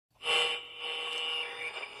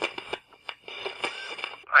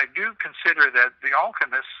do consider that the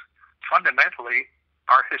alchemists fundamentally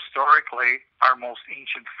are historically our most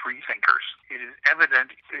ancient freethinkers. It is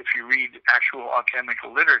evident if you read actual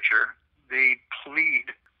alchemical literature, they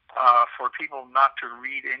plead for people not to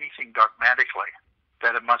read anything dogmatically,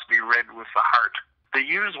 that it must be read with the heart. They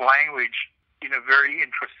use language in a very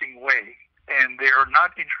interesting way, and they are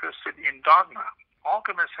not interested in dogma.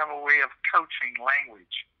 Alchemists have a way of couching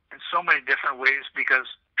language in so many different ways because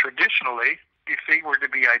traditionally, if they were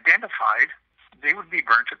to be identified, they would be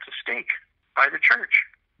burnt at the stake by the church.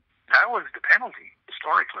 That was the penalty,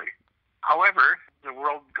 historically. However, the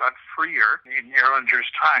world got freer in Erlanger's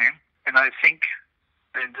time, and I think,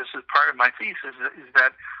 and this is part of my thesis, is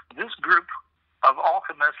that this group of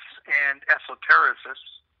alchemists and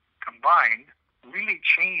esotericists combined really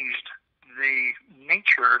changed the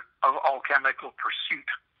nature of alchemical pursuit.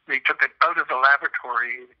 They took it out of the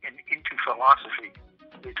laboratory and into philosophy.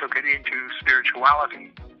 They took it into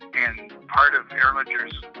spirituality. And part of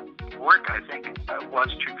Erlanger's work, I think, was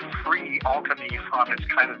to free alchemy from its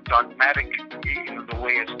kind of dogmatic, the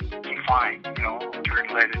way it's defined, turn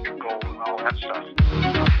lead into gold and all that stuff.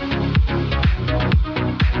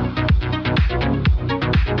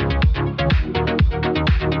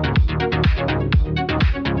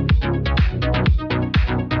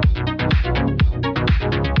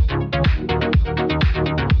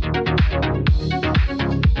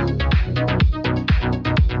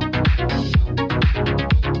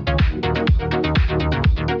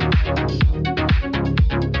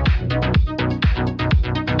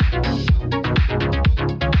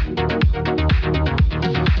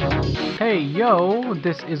 Hey, yo,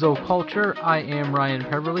 this is OCCULTURE. I am Ryan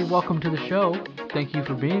Peverly. Welcome to the show. Thank you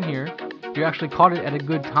for being here. You actually caught it at a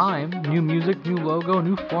good time. New music, new logo,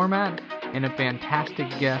 new format, and a fantastic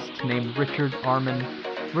guest named Richard Armin.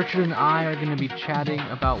 Richard and I are going to be chatting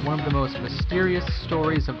about one of the most mysterious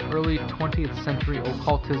stories of early 20th century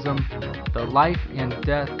occultism, the life and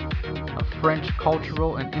death of French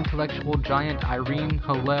cultural and intellectual giant Irene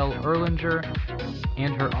Hillel-Erlanger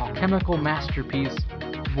and her alchemical masterpiece,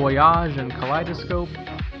 Voyages and Kaleidoscope.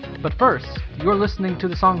 But first, you're listening to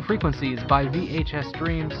the song Frequencies by VHS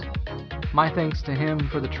Dreams. My thanks to him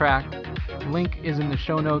for the track. Link is in the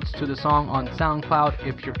show notes to the song on SoundCloud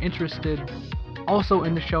if you're interested. Also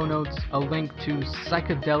in the show notes, a link to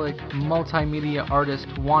psychedelic multimedia artist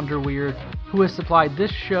Wanderweird, who has supplied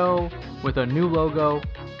this show with a new logo.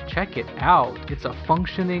 Check it out. It's a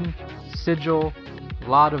functioning sigil,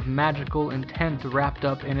 lot of magical intent wrapped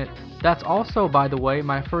up in it. That's also, by the way,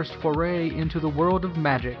 my first foray into the world of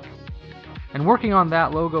magic. And working on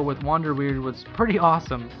that logo with Wanderweird was pretty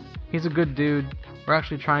awesome. He's a good dude. We're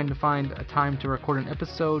actually trying to find a time to record an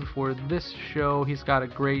episode for this show. He's got a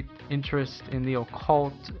great interest in the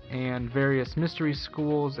occult and various mystery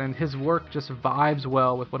schools, and his work just vibes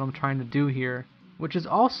well with what I'm trying to do here, which is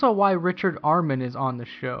also why Richard Armin is on the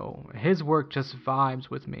show. His work just vibes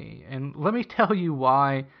with me, and let me tell you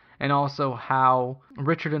why, and also how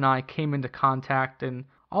Richard and I came into contact, and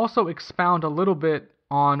also expound a little bit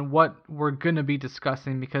on what we're going to be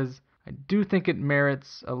discussing, because I do think it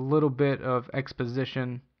merits a little bit of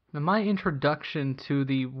exposition. Now, my introduction to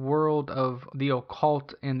the world of the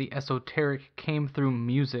occult and the esoteric came through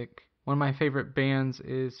music. One of my favorite bands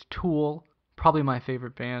is Tool, probably my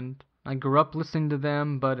favorite band. I grew up listening to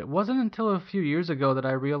them, but it wasn't until a few years ago that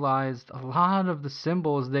I realized a lot of the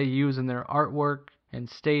symbols they use in their artwork and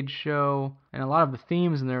stage show, and a lot of the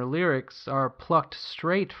themes in their lyrics are plucked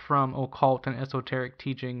straight from occult and esoteric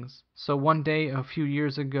teachings. So one day, a few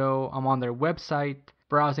years ago, I'm on their website,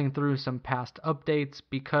 browsing through some past updates,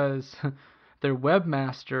 because their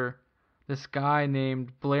webmaster, this guy named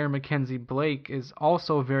Blair Mackenzie Blake, is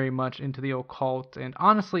also very much into the occult and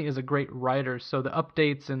honestly is a great writer, so the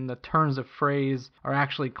updates and the turns of phrase are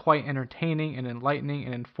actually quite entertaining and enlightening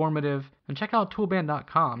and informative. And check out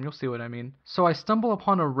toolband.com, you'll see what I mean. So I stumble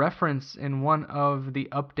upon a reference in one of the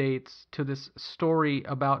updates to this story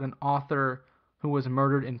about an author who was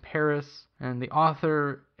murdered in Paris, and the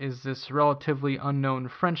author is this relatively unknown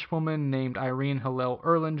French woman named Irene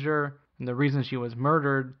Hillel-Erlanger, and the reason she was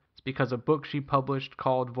murdered because a book she published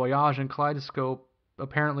called Voyages and Kaleidoscope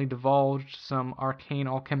apparently divulged some arcane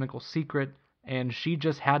alchemical secret, and she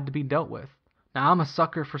just had to be dealt with. Now, I'm a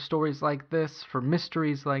sucker for stories like this, for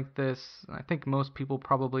mysteries like this. I think most people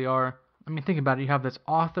probably are. I mean, think about it. You have this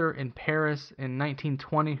author in Paris in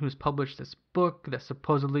 1920 who's published this book that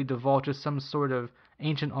supposedly divulges some sort of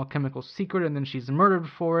ancient alchemical secret, and then she's murdered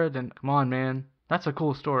for it, and come on, man. That's a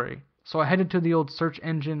cool story. So I headed to the old search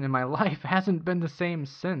engine, and my life hasn't been the same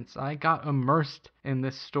since. I got immersed in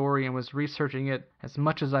this story and was researching it as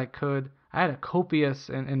much as I could. I had a copious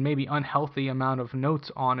and maybe unhealthy amount of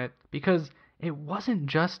notes on it, because it wasn't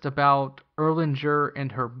just about Erlanger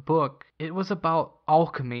and her book. It was about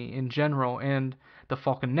alchemy in general, and the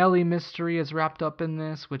Falconelli mystery is wrapped up in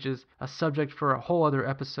this, which is a subject for a whole other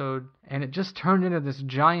episode. And it just turned into this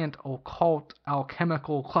giant occult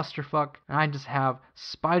alchemical clusterfuck. And I just have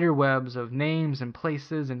spider webs of names and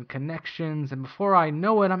places and connections. And before I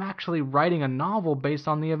know it, I'm actually writing a novel based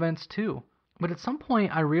on the events too. But at some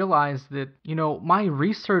point I realized that, my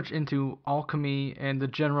research into alchemy and the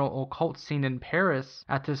general occult scene in Paris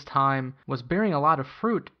at this time was bearing a lot of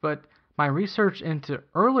fruit, but my research into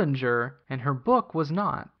Erlanger and her book was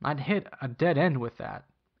not. I'd hit a dead end with that.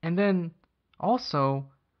 And then also,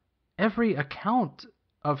 every account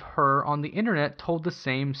of her on the internet told the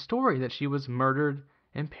same story, that she was murdered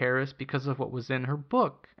in Paris because of what was in her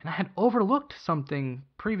book. And I had overlooked something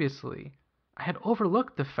previously. I had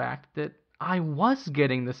overlooked the fact that I was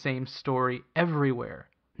getting the same story everywhere,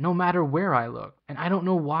 no matter where I looked. And I don't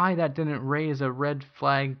know why that didn't raise a red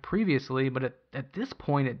flag previously, but at this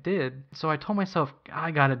point it did. So I told myself, I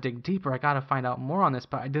gotta dig deeper, I gotta find out more on this,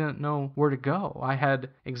 but I didn't know where to go. I had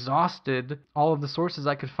exhausted all of the sources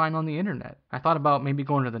I could find on the internet. I thought about maybe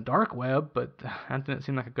going to the dark web, but that didn't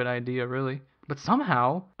seem like a good idea, really. But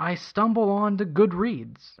somehow, I stumble on to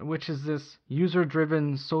Goodreads, which is this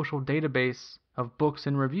user-driven social database of books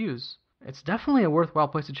and reviews. It's definitely a worthwhile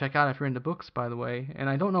place to check out if you're into books, by the way, and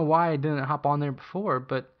I don't know why I didn't hop on there before,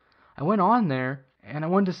 but I went on there, and I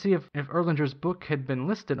wanted to see if Erlanger's book had been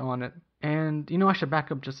listed on it. And, I should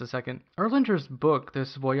back up just a second. Erlanger's book,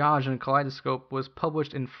 this Voyages in Kaleidoscope, was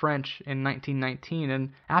published in French in 1919,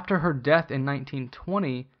 and after her death in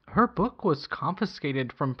 1920, her book was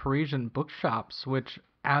confiscated from Parisian bookshops, which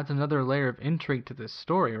adds another layer of intrigue to this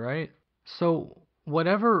story, right? So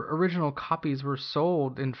whatever original copies were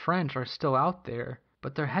sold in French are still out there,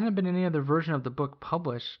 but there hadn't been any other version of the book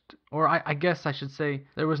published, or I guess I should say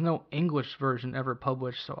there was no English version ever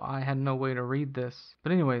published, so I had no way to read this.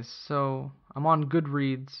 But anyways, so I'm on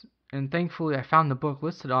Goodreads, and thankfully I found the book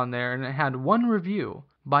listed on there, and it had one review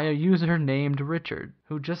by a user named Richard,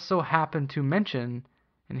 who just so happened to mention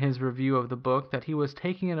in his review of the book that he was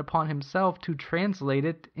taking it upon himself to translate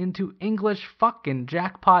it into English. Fucking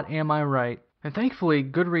jackpot, am I right? And thankfully,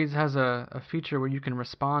 Goodreads has a feature where you can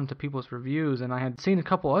respond to people's reviews, and I had seen a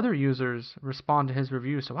couple other users respond to his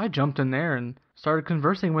review, so I jumped in there and started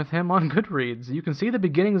conversing with him on Goodreads. You can see the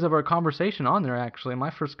beginnings of our conversation on there, actually.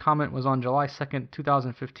 My first comment was on July 2nd,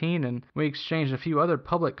 2015, and we exchanged a few other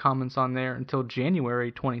public comments on there until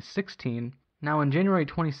January 2016. Now, in January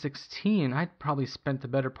 2016, I'd probably spent the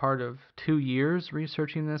better part of 2 years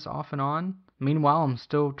researching this off and on. Meanwhile, I'm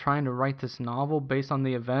still trying to write this novel based on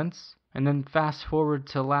the events. And then fast forward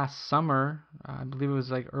to last summer, I believe it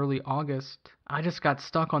was like early August, I just got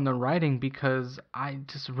stuck on the writing because I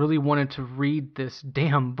just really wanted to read this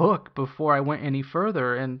damn book before I went any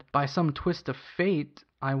further. And by some twist of fate,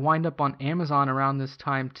 I wind up on Amazon around this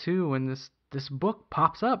time too, and this book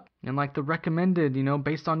pops up and like the recommended,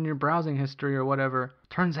 based on your browsing history or whatever.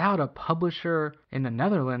 Turns out a publisher in the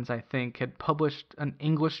Netherlands, I think, had published an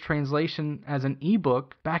English translation as an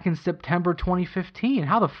ebook back in September 2015.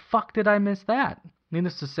 How the fuck did I miss that?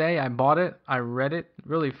 Needless to say, I bought it, I read it,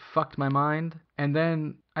 really fucked my mind, and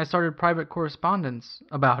then I started private correspondence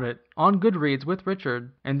about it on Goodreads with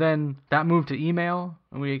Richard, and then that moved to email,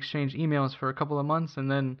 and we exchanged emails for a couple of months, and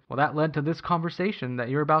then, that led to this conversation that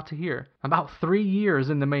you're about to hear, about 3 years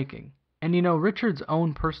in the making. And Richard's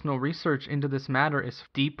own personal research into this matter is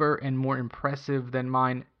deeper and more impressive than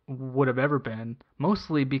mine would have ever been,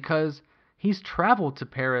 mostly because he's traveled to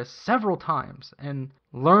Paris several times and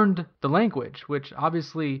learned the language, which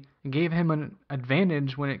obviously gave him an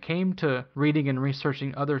advantage when it came to reading and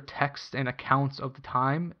researching other texts and accounts of the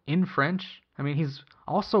time in French. I mean, he's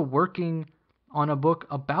also working on a book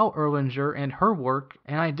about Erlanger and her work,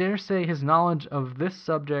 and I dare say his knowledge of this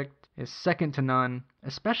subject is second to none,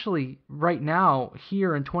 especially right now,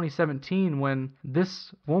 here in 2017, when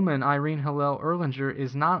this woman, Irene Hillel-Erlanger,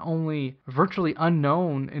 is not only virtually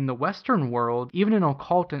unknown in the Western world, even in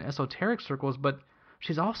occult and esoteric circles, but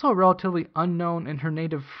she's also relatively unknown in her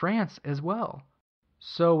native France as well.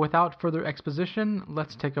 So without further exposition,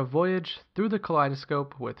 let's take a voyage through the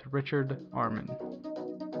kaleidoscope with Richard Armin.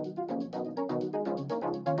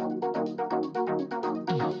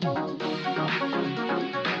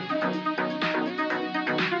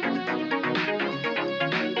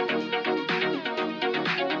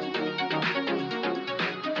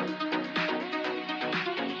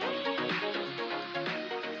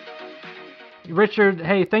 Richard,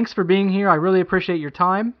 hey, thanks for being here. I really appreciate your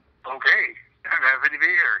time. Okay, I'm happy to be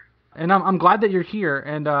here. And I'm glad that you're here.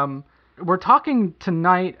 And we're talking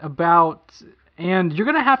tonight about, and you're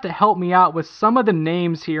going to have to help me out with some of the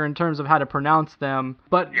names here in terms of how to pronounce them.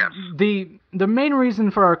 But yes. the main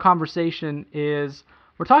reason for our conversation is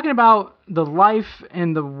we're talking about the life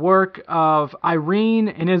and the work of Irene,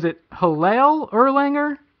 and is it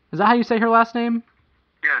Hillel-Erlanger? Is that how you say her last name?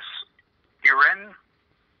 Yes, Irene,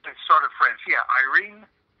 it's sort of French. Yeah, Irene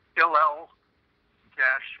Hillel-Erlanger.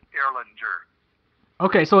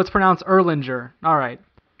 Okay, so it's pronounced Erlanger. All right.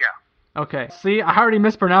 Yeah. Okay. See, I already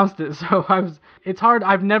mispronounced it, so it's hard.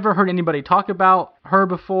 I've never heard anybody talk about her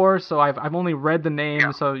before, so I've only read the name,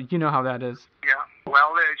 Yeah. so you know how that is. Yeah.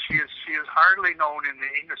 Well, she is hardly known in the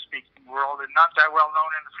English-speaking world, and not that well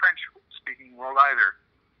known in the French-speaking world either.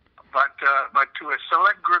 But to a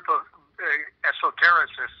select group of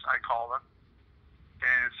esotericists, I call them,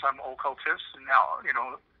 and some occultists, and now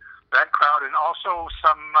that crowd, and also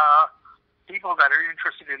some people that are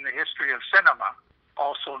interested in the history of cinema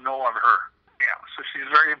also know of her. Yeah, so she's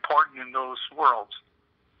very important in those worlds.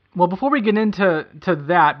 Well, before we get into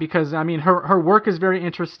that, because I mean her work is very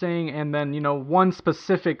interesting, and then one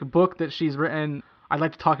specific book that she's written, I'd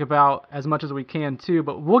like to talk about as much as we can too.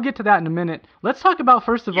 But we'll get to that in a minute. Let's talk about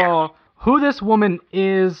first of all who this woman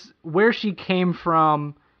is, where she came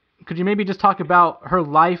from. Could you maybe just talk about her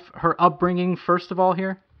life, her upbringing first of all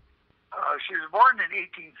here? She was born in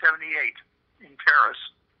 1878 in Paris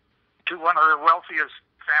to one of the wealthiest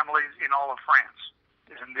families in all of France.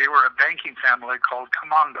 And they were a banking family called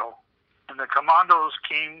Commando. And the Commandos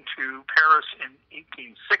came to Paris in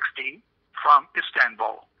 1860 from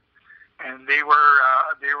Istanbul. And they were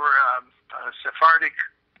a Sephardic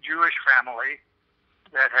Jewish family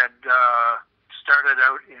that had started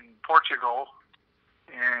out in Portugal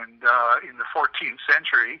and in the 14th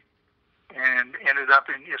century and ended up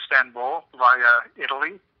in Istanbul via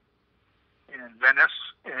Italy and Venice.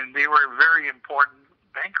 And they were very important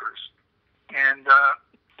bankers. And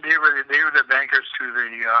they were the bankers to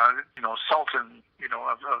the Sultan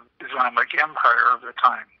of Islamic Empire of the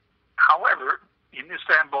time. However, in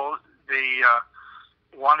Istanbul they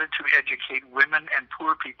wanted to educate women and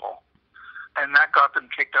poor people, and that got them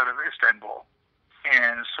kicked out of Istanbul.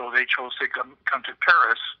 And so they chose to come to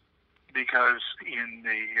Paris because in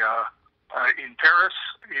Paris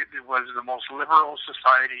it was the most liberal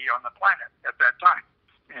society on the planet at that time,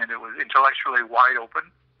 and it was intellectually wide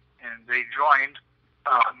open. And they joined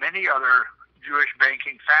many other Jewish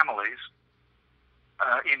banking families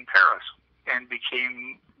in Paris and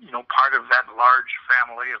became, part of that large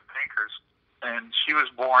family of bankers. And she was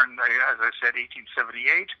born, as I said,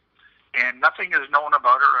 1878, and nothing is known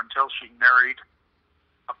about her until she married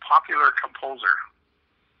a popular composer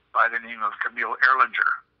by the name of Camille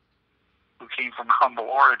Erlanger, who came from humble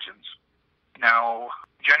origins. Now,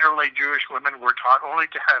 generally Jewish women were taught only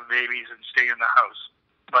to have babies and stay in the house.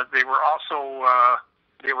 But they were also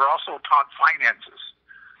taught finances,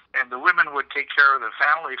 and the women would take care of the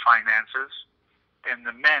family finances, and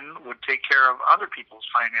the men would take care of other people's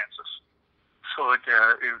finances. So it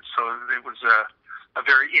was a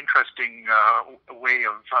very interesting way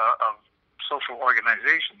of social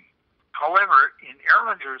organization. However, in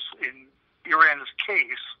Irene's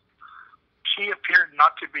case, she appeared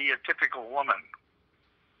not to be a typical woman,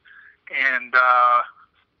 and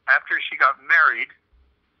after she got married.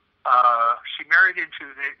 She married into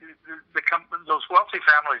those wealthy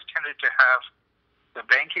families tended to have the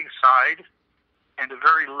banking side and a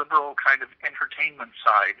very liberal kind of entertainment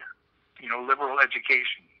side, liberal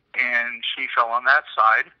education. And she fell on that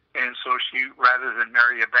side. And so she, rather than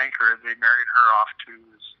marry a banker, they married her off to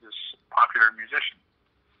this popular musician.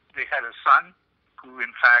 They had a son who,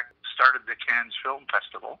 in fact, started the Cannes Film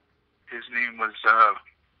Festival. His name was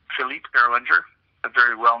Philippe Erlanger, a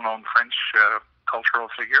very well-known French cultural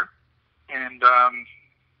figure, and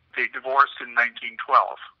they divorced in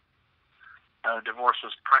 1912. Divorce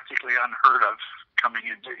was practically unheard of coming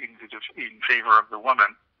in favor of the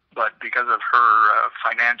woman, but because of her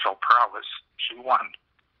financial prowess, she won.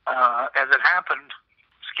 As it happened,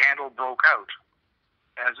 scandal broke out,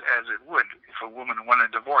 as it would if a woman won a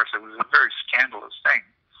divorce. It was a very scandalous thing,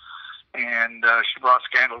 and she brought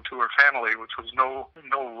scandal to her family, which was no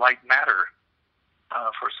light matter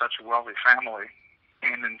for such a wealthy family.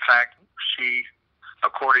 And in fact, she,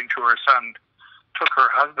 according to her son, took her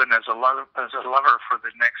husband as a lover for the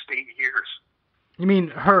next 8 years. You mean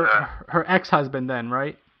her ex-husband then,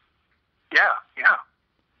 right? Yeah.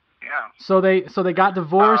 So they got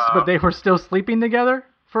divorced, but they were still sleeping together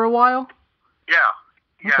for a while? Yeah.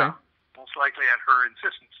 Okay. Most likely at her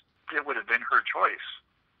insistence. It would have been her choice.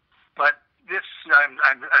 But this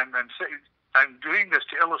I'm doing this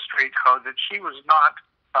to illustrate how that she was not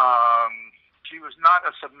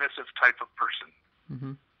a submissive type of person.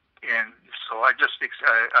 Mm-hmm. And so I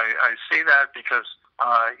say that because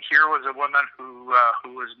here was a woman who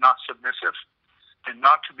was not submissive, and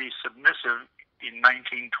not to be submissive in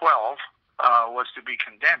 1912 was to be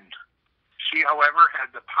condemned. She, however,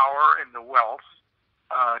 had the power and the wealth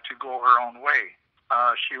to go her own way.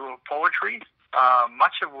 She wrote poetry,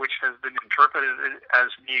 much of which has been interpreted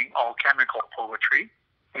as being alchemical poetry,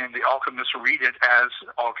 and the alchemists read it as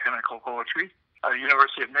alchemical poetry.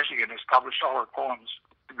 University of Michigan has published all her poems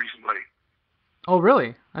recently. Oh,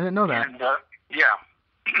 really? I didn't know that. And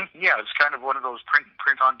yeah, it's kind of one of those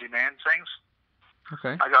print on demand things.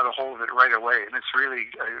 Okay. I got a hold of it right away, and it's really,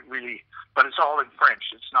 but it's all in French.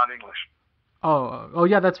 It's not English. Oh,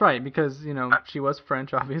 yeah, that's right, because she was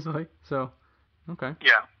French, obviously. So, okay.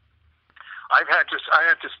 Yeah, I had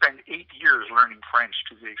to spend 8 years learning French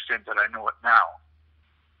to the extent that I know it now.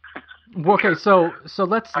 Well, okay, so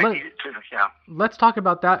yeah. Let's talk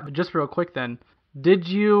about that just real quick then. Did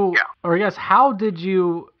you, or I guess, how did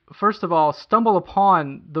you, first of all, stumble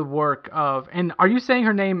upon the work of, and are you saying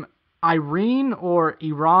her name Irene or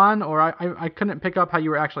Iran, or I couldn't pick up how you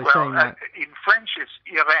were actually saying that? In French, it's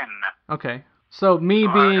Irene. Okay, so me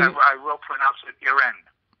being... I will pronounce it Irene.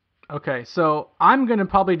 Okay, so I'm going to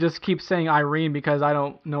probably just keep saying Irene because I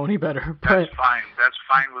don't know any better. But... That's fine. That's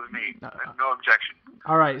fine with me. No objection.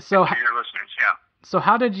 All right, so... To your listeners, yeah. So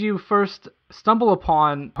how did you first stumble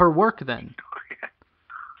upon her work then?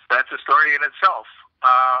 That's a story in itself.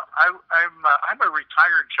 I'm a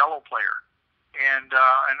retired cello player, and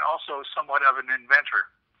also somewhat of an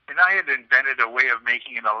inventor. And I had invented a way of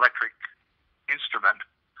making an electric instrument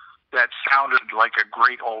that sounded like a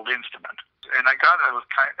great old instrument. And I got a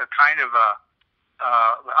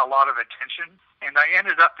lot of attention, and I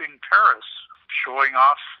ended up in Paris showing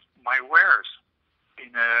off my wares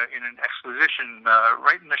in an exposition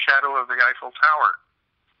right in the shadow of the Eiffel Tower.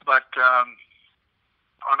 But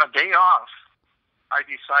on a day off, I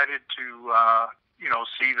decided to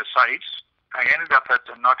see the sights. I ended up at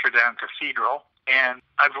the Notre Dame Cathedral, and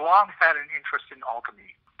I've long had an interest in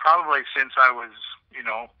alchemy, probably since I was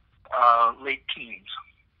late teens.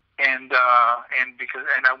 And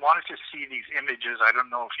I wanted to see these images. I don't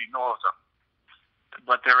know if you know of them,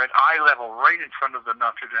 but they're at eye level right in front of the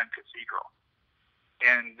Notre Dame Cathedral.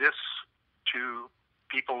 And this, to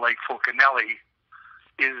people like Fulcanelli,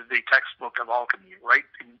 is the textbook of alchemy, right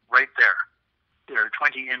there. There are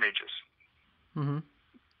 20 images. Mm-hmm.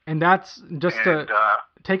 And that's, just to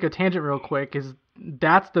take a tangent real quick,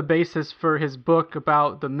 that's the basis for his book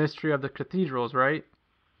about the mystery of the cathedrals, right?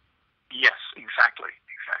 Yes, exactly.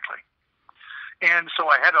 And so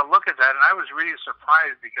I had a look at that, and I was really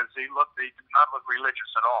surprised because they do not look religious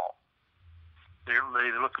at all. They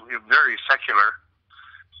look very secular.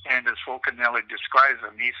 And as Fulcanelli describes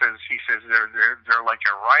them, he says they're like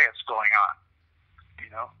a riot's going on,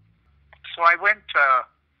 So I went to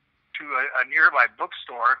a nearby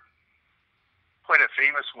bookstore, quite a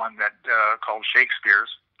famous one that called Shakespeare's,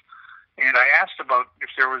 and I asked about if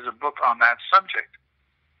there was a book on that subject.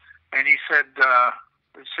 And he said,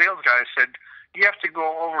 the sales guy said, you have to go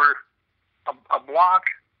over a block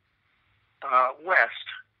west,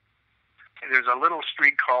 and there's a little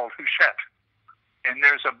street called Hachette. And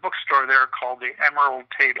there's a bookstore there called the Emerald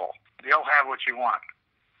Table. They'll have what you want.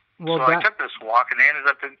 Well, so I took this walk and ended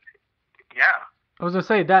up in, I was going to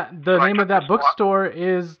say, that the name of that bookstore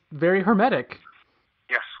is very hermetic.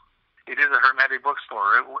 Yes, it is a hermetic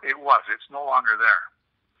bookstore. It was. It's no longer there.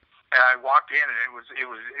 And I walked in, and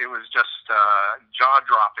it was just jaw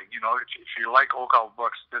dropping. If you like occult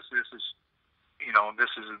books, this is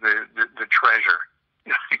the treasure.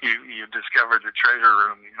 You discovered the treasure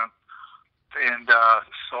room. And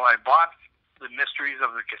so I bought The Mysteries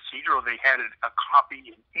of the Cathedral. They had a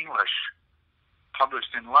copy in English,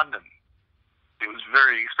 published in London. It was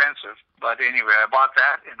very expensive, but anyway, I bought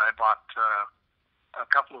that, and I bought a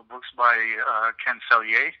couple of books by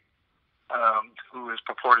Cancellier, who is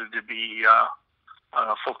purported to be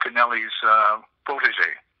Fulcanelli's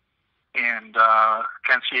protege. And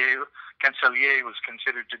Cancellier was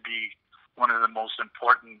considered to be one of the most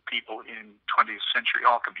important people in 20th century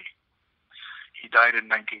alchemy. He died in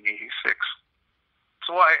 1986.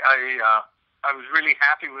 So I was really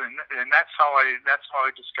happy with it, and that's how I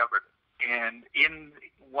discovered it. And in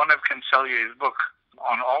one of Cancellier's book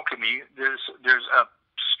on alchemy, there's a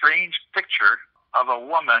strange picture of a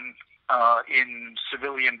woman in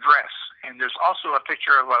civilian dress, and there's also a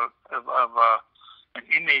picture of an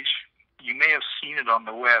image. You may have seen it on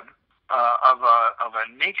the web of a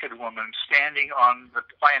naked woman standing on the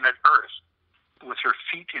planet Earth. with her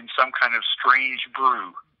feet in some kind of strange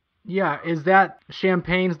brew. Yeah, is that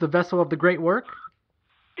Champagne's The Vessel of the Great Work?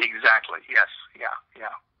 Exactly. Yes. Yeah.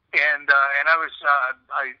 Yeah. And I was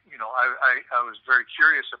I was very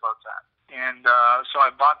curious about that, and so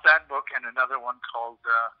I bought that book and another one called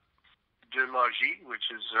De Logie,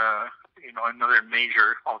 which is another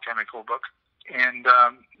major alchemical book, and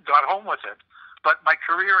got home with it. But my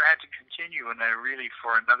career had to continue, and I really,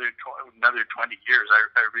 for another 20 years,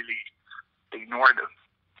 I really ignored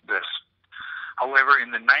this. However,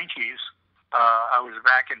 in the 90s, I was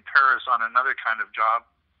back in Paris on another kind of job,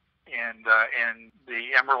 and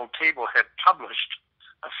the Emerald Table had published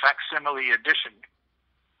a facsimile edition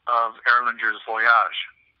of Erlanger's Voyage,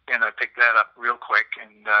 and I picked that up real quick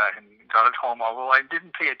and got it home. Although I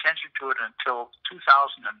didn't pay attention to it until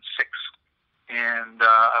 2006, and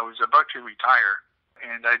I was about to retire,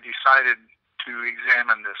 and I decided to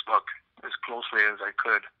examine this book as closely as I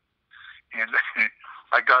could, and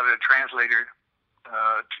I got a translator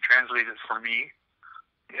to translate it for me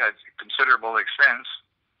at considerable expense.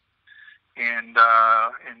 And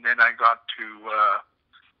then I got to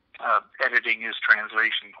editing his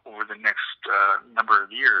translation over the next number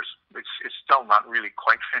of years. It's still not really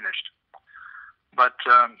quite finished, but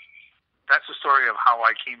that's the story of how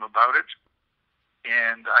I came about it.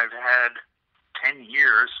 And I've had 10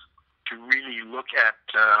 years to really look at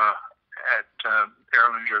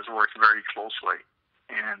Erlanger's work very closely,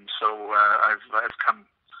 and so I've come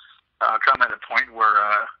at a point where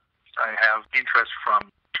I have interest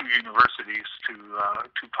from two universities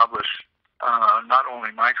to publish not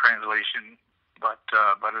only my translation but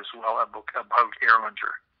as well a book about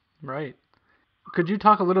Erlanger. Right. Could you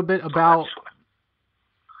talk a little bit about?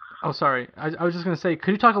 Oh, sorry. I was just going to say,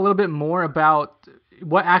 could you talk a little bit more about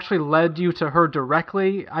what actually led you to her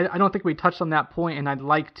directly? I don't think we touched on that point, and I'd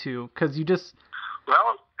like to, because you just.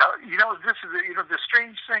 Well, this is the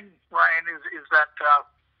strange thing, Ryan, is that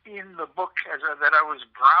in the book that I was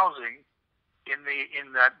browsing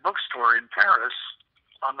in that bookstore in Paris,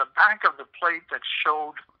 on the back of the plate that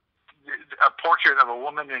showed a portrait of a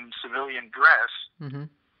woman in civilian dress, mm-hmm.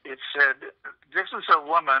 It said, "This is a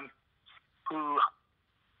woman who,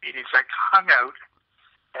 in effect, hung out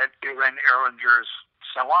at Irene Erlanger's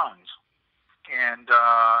salons," and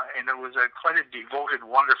it was quite a devoted,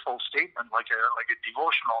 wonderful statement, like a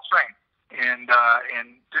devotional thing. And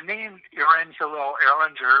the name Irene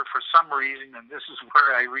Hillel-Erlanger, for some reason, and this is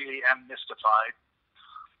where I really am mystified,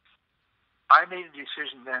 I made a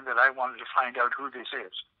decision then that I wanted to find out who this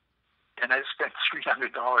is, and I spent $300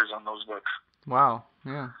 on those books. Wow.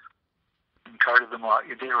 Yeah. And carted them out.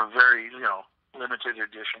 They were very, limited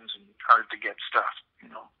editions and hard to get stuff.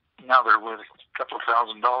 Now they're worth a couple of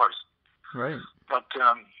 $1,000. Right. But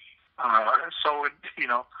so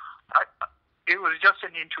it was just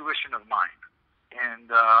an intuition of mine,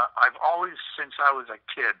 and I've always, since I was a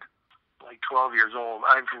kid, like 12 years old,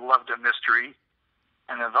 I've loved a mystery,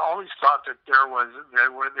 and I've always thought that there was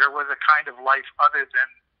a kind of life other than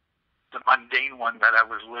the mundane one that I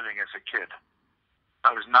was living as a kid.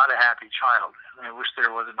 I was not a happy child, and I wish there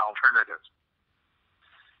was an alternative.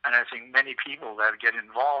 And I think many people that get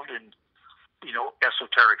involved in,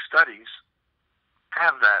 esoteric studies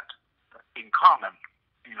have that in common.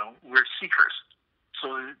 We're seekers.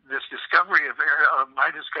 So this discovery of my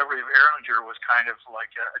discovery of Erlanger was kind of like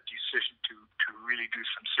a decision to really do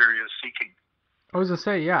some serious seeking. I was gonna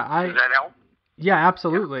say, yeah, Does that help? Yeah,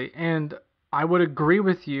 absolutely, yeah. And I would agree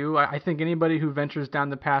with you. I think anybody who ventures down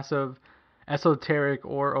the path of esoteric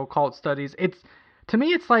or occult studies, to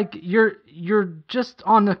me it's like you're just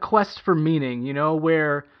on a quest for meaning,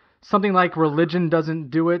 where something like religion doesn't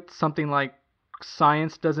do it, something like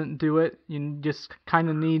science doesn't do it. You just kind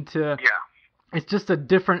of need to. Yeah. It's just a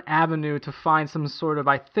different avenue to find some sort of,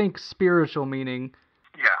 I think, spiritual meaning.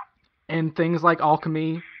 Yeah. And things like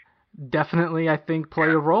alchemy definitely, I think, play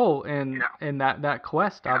a role in that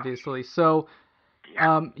quest, obviously. So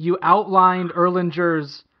you outlined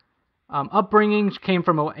Erlanger's upbringing. She came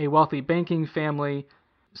from a wealthy banking family.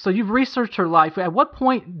 So you've researched her life. At what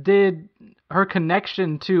point did her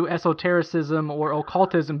connection to esotericism or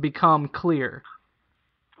occultism become clear?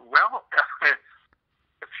 Well,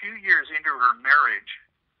 a few years into her marriage,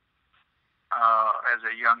 as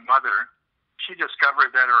a young mother, she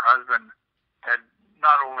discovered that her husband had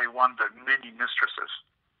not only one but many mistresses.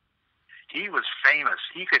 He was famous.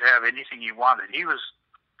 He could have anything he wanted. He was,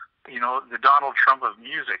 the Donald Trump of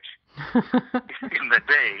music in the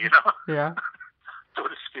day, Yeah. so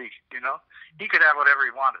to speak, He could have whatever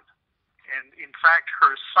he wanted. And in fact,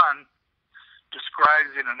 her son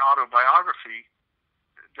describes in an autobiography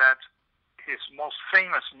that his most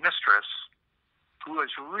famous mistress who was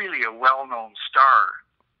really a well-known star,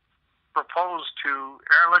 proposed to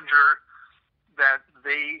Erlanger that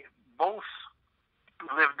they both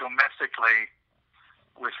live domestically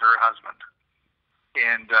with her husband.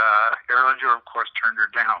 And Erlanger, of course, turned her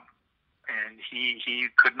down. And he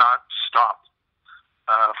could not stop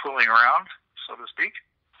fooling around, so to speak.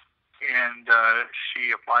 And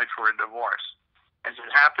she applied for a divorce. As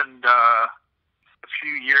it happened a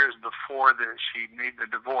few years before she made the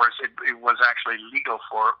divorce, it was actually legal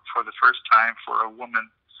for the first time for a woman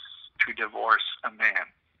to divorce a man.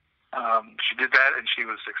 She did that, and she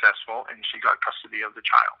was successful, and she got custody of the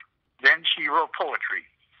child. Then she wrote poetry,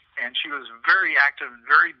 and she was very active,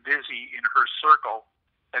 very busy in her circle.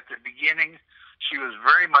 At the beginning, she was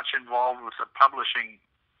very much involved with the publishing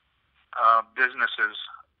businesses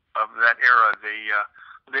of that era, the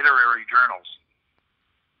literary journals.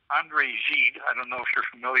 André Gide, I don't know if you're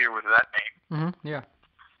familiar with that name. Mm-hmm. Yeah.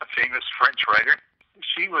 A famous French writer.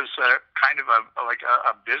 She was kind of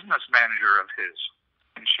a business manager of his,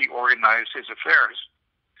 and she organized his affairs,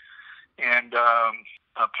 and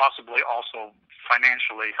possibly also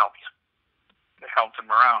financially helped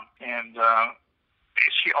him around. And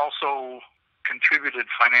she also contributed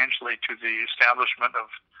financially to the establishment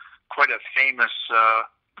of quite a famous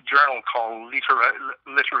journal called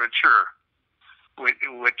Literature,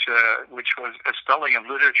 which was a spelling of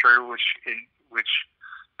literature,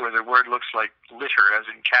 where the word looks like litter, as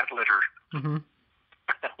in cat litter. Mm-hmm.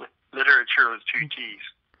 Literature with two T's.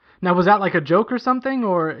 Now, was that like a joke or something,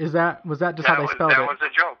 or was that just how they spelled it? That was a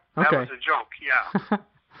joke. Okay. That was a joke, yeah.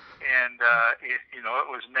 And it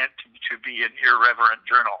was meant to be an irreverent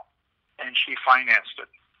journal, and she financed it.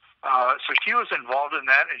 So she was involved in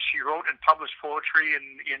that, and she wrote and published poetry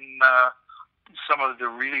in some of the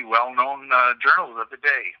really well-known journals of the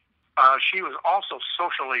day. She was also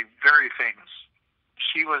socially very famous.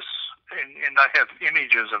 She was, and I have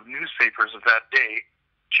images of newspapers of that day.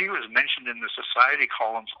 She was mentioned in the society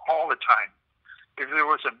columns all the time. If there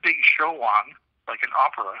was a big show on, like an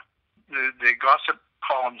opera, the gossip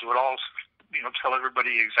columns would all, tell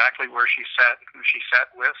everybody exactly where she sat, who she sat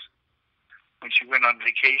with. When she went on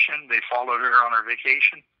vacation, they followed her on her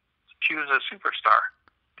vacation. She was a superstar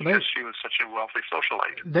because she was such a wealthy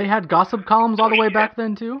socialite. They had gossip columns all the way back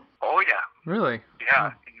then too? Oh yeah. Really?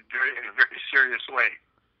 Yeah, in a very serious way.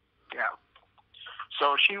 Yeah.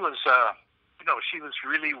 So she was, she was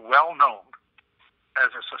really well known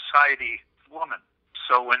as a society woman.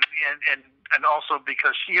 So and also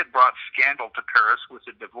because she had brought scandal to Paris with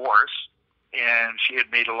a divorce, and she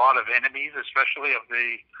had made a lot of enemies, especially of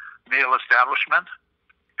the male establishment.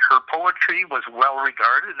 Her poetry was well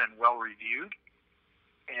regarded and well reviewed.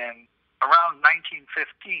 And around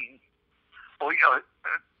 1915,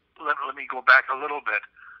 let me go back a little bit.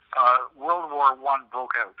 World War I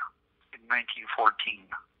broke out in 1914.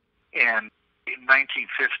 And in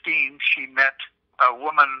 1915, she met a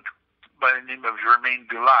woman by the name of Germaine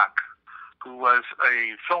Dulac, who was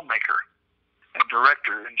a filmmaker and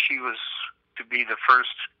director, and she was to be the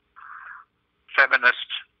first feminist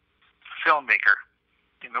filmmaker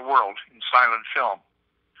in the world in silent film.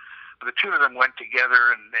 The two of them went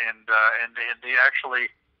together, and they actually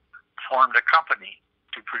formed a company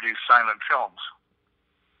to produce silent films.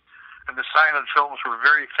 And the silent films were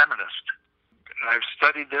very feminist. And I've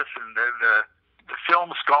studied this, and the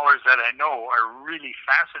film scholars that I know are really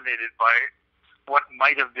fascinated by what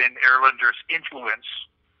might have been Erlanger's influence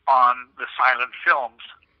on the silent films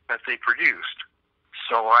that they produced.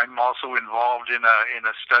 So I'm also involved in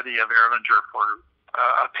a study of Erlanger for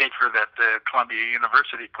a paper that the Columbia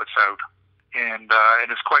University puts out, and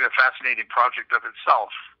it's quite a fascinating project of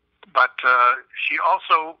itself. But she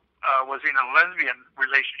also was in a lesbian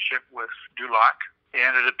relationship with Dulac,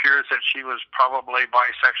 and it appears that she was probably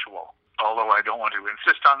bisexual, although I don't want to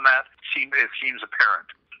insist on that. It seems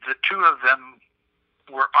apparent. The two of them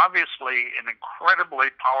were obviously an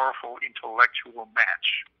incredibly powerful intellectual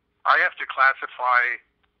match. I have to classify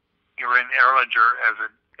Irene Erlanger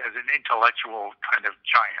as an intellectual kind of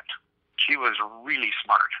giant. She was really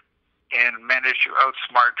smart and managed to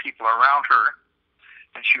outsmart people around her,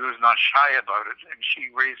 and she was not shy about it. And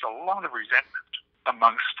she raised a lot of resentment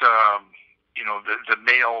amongst the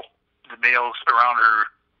males around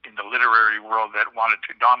her in the literary world that wanted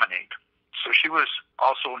to dominate. So she was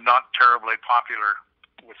also not terribly popular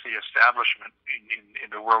with the establishment in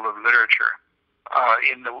the world of literature.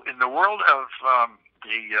 In the world of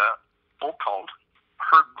the occult,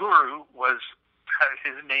 her guru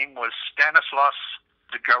his name was Stanislas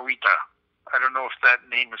de Garuita. I don't know if that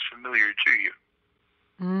name is familiar to you.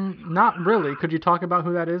 Not really. Could you talk about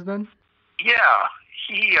who that is then? Yeah,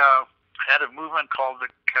 he had a movement called the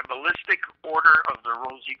Kabbalistic Order of the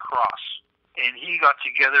Rosy Cross. And he got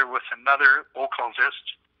together with another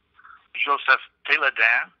occultist, Joseph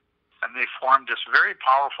Télédin, and they formed this very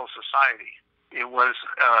powerful society. It was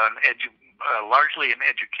largely an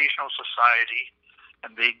educational society,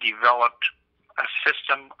 and they developed a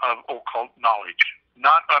system of occult knowledge,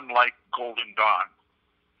 not unlike Golden Dawn.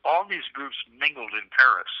 All these groups mingled in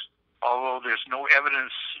Paris, although there's no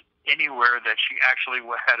evidence anywhere that she actually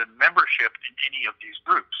had a membership in any of these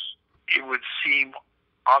groups. It would seem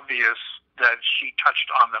obvious that she touched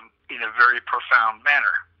on them in a very profound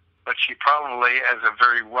manner, but she probably, as a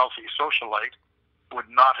very wealthy socialite, would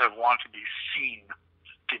not have wanted to be seen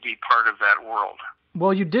to be part of that world.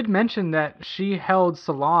 Well, you did mention that she held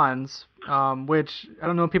salons, which I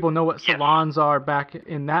don't know if people know what salons are back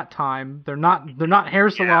in that time. They're not hair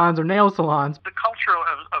salons or nail salons. The culture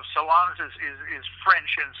of salons is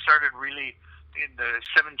French and started really in the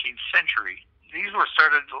 17th century. These were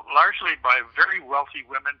started largely by very wealthy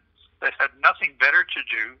women that had nothing better to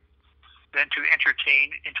do than to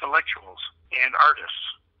entertain intellectuals and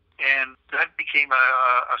artists. And that became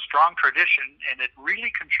a strong tradition, and it really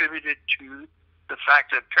contributed to the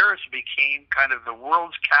fact that Paris became kind of the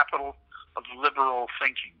world's capital of liberal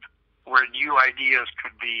thinking, where new ideas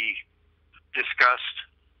could be discussed,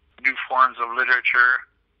 new forms of literature,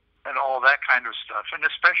 and all that kind of stuff. And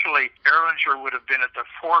especially Erlanger would have been at the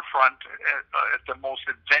forefront, at the most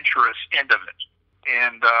adventurous end of it.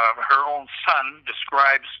 And her own son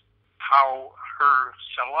describes how her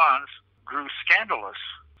salons grew scandalous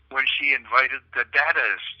when she invited the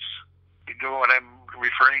Dadaists. You know what I'm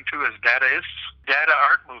referring to as Dadaists? Dada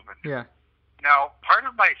art movement. Yeah. Now, part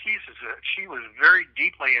of my thesis is that she was very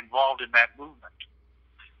deeply involved in that movement.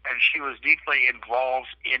 And she was deeply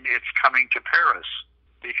involved in its coming to Paris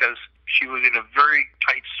because she was in a very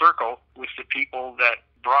tight circle with the people that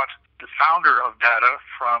brought the founder of Dada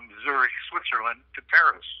from Zurich, Switzerland to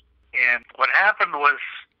Paris. And what happened was,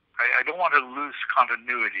 I don't want to lose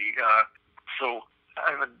continuity, so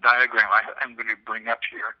I have a diagram I'm going to bring up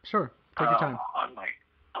here. Sure, take your time. On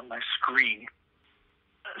my screen.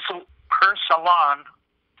 So her salon,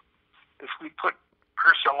 if we put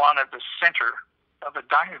her salon at the center of a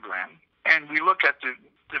diagram, and we look at the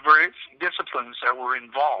various disciplines that were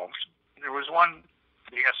involved, there was one,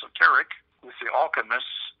 the esoteric, with the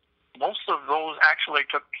alchemists. Most of those actually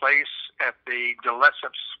took place at the de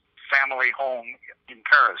Lesseps family home in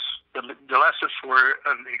Paris. The de Lesseps were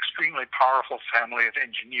an extremely powerful family of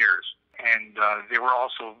engineers, and they were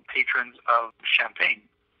also patrons of Champagne.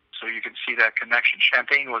 So you can see that connection.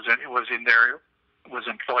 Champagne was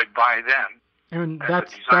employed by them. And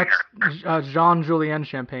that's Jean-Julien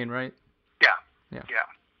Champagne, right? Yeah.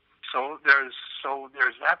 So there's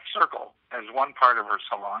that circle as one part of her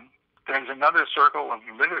salon. There's another circle of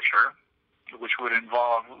literature, which would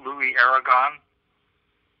involve Louis Aragon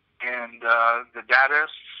and the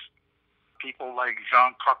Dadaists, people like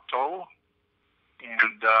Jean Cocteau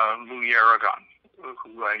and Louis Aragon,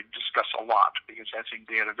 who I discuss a lot because I think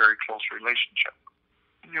they had a very close relationship.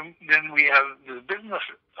 Then we have the business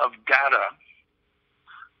of Dada.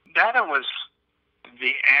 Dada was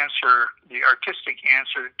the answer, the artistic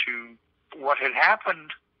answer to what had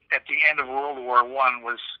happened at the end of World War I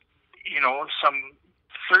was, some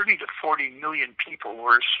 30 to 40 million people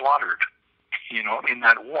were slaughtered, in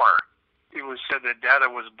that war. It was said that Dada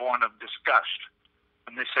was born of disgust.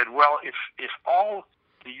 And they said, well, if all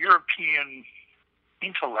the European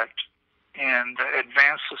intellect and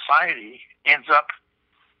advanced society ends up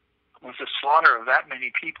with the slaughter of that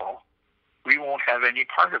many people, we won't have any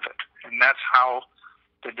part of it. And that's how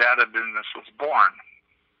the Dada business was born.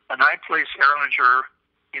 And I place Erlanger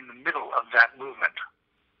in the middle of that movement.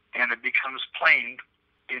 And it becomes plain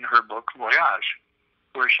in her book, Voyages,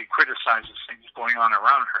 where she criticizes things going on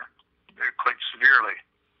around her quite severely.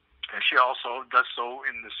 And she also does so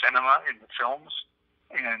in the cinema, in the films.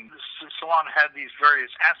 And Salon had these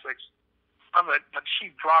various aspects of it, but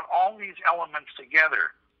she brought all these elements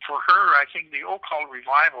together. For her, I think the occult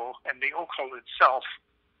revival and the occult itself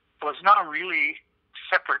was not really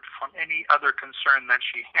separate from any other concern that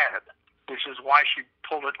she had, which is why she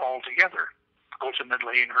pulled it all together,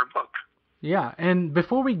 ultimately, in her book. Yeah, and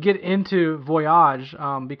before we get into Voyage,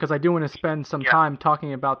 because I do want to spend some time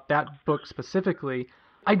talking about that book specifically,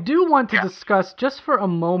 I do want to discuss, just for a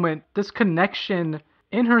moment, this connection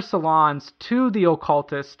in her salons to the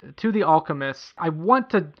occultists, to the alchemists. I want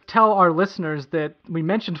to tell our listeners that we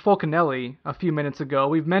mentioned Fulcanelli a few minutes ago.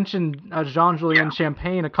 We've mentioned Jean-Julien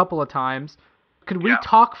Champagne a couple of times. Could we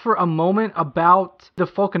talk for a moment about the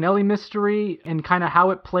Fulcanelli mystery and kind of how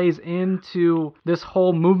it plays into this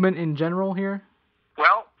whole movement in general here?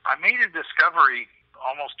 Well, I made a discovery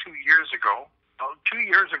almost 2 years ago. 2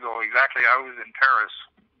 years ago exactly, I was in Paris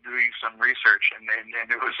doing some research, and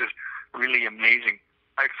it was just really amazing.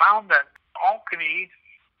 I found that alchemy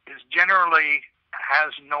generally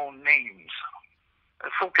has no names.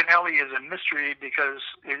 Fulcanelli is a mystery because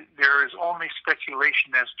there is only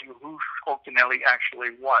speculation as to who Fulcanelli actually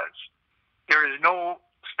was. There is no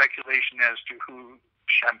speculation as to who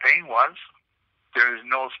Champagne was. There is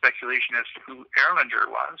no speculation as to who Erlanger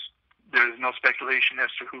was. There is no speculation as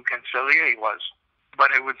to who Cancellier was.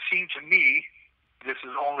 But it would seem to me, this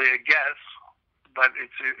is only a guess, but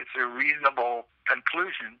it's a reasonable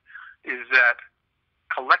conclusion, is that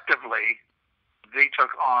collectively they took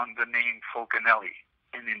on the name Fulcanelli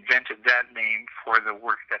and invented that name for the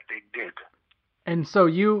work that they did. And so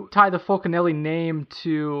you tie the Fulcanelli name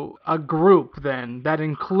to a group then that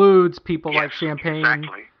includes people like Champagne.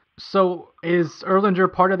 Exactly. So is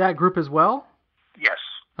Erlanger part of that group as well? Yes.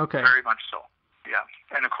 Okay. Very much so.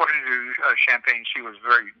 Yeah. And according to Champagne, she was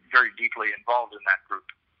very, very deeply involved in that group.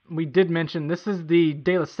 We did mention this is the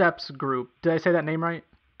De Lesseps group. Did I say that name right?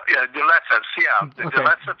 Yeah, De Lesseps, yeah. The okay.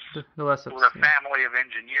 De Lesseps were a family of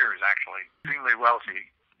engineers, actually, extremely wealthy.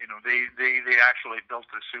 You know, they actually built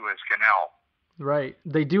the Suez Canal. Right.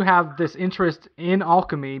 They do have this interest in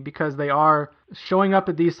alchemy because they are showing up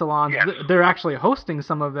at these salons. Yes. They're actually hosting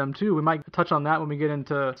some of them, too. We might touch on that when we get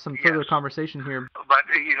into some further conversation here. But,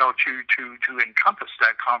 you know, to encompass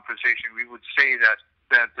that conversation, we would say that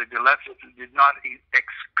the De Lesseps did not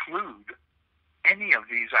exclude any of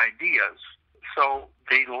these ideas. So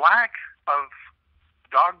the lack of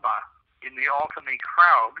dogma in the alchemy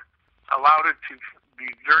crowd allowed it to be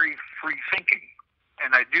very free-thinking.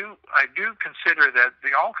 And I do consider that the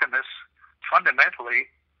alchemists fundamentally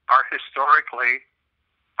are historically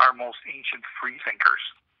our most ancient freethinkers.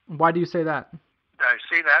 Why do you say that? I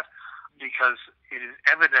say that because it is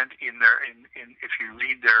evident in if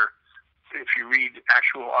you read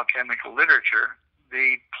actual alchemical literature,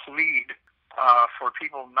 they plead for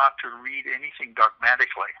people not to read anything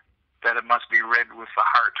dogmatically, that it must be read with the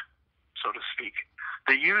heart, so to speak.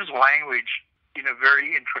 They use language in a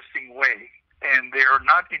very interesting way, and they are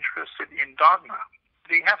not interested in dogma.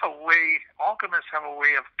 Alchemists have a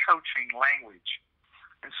way of couching language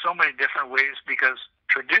in so many different ways, because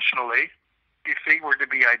traditionally, if they were to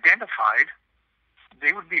be identified,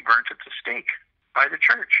 they would be burnt at the stake by the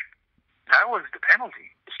church. That was the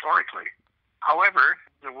penalty, historically. However,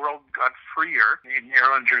 the world got freer in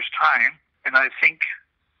Erlanger's time, and I think,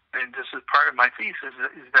 and this is part of my thesis,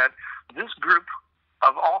 is that this group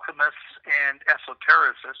of alchemists and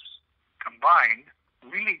esotericists combined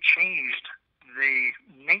really changed the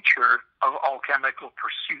nature of alchemical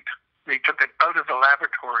pursuit. They took it out of the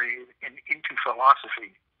laboratory and into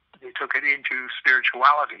philosophy. They took it into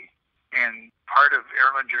spirituality. And part of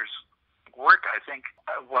Erlanger's work, I think,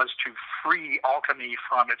 was to free alchemy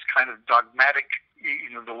from its kind of dogmatic,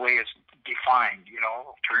 the way it's defined,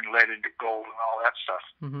 turn lead into gold and all that stuff.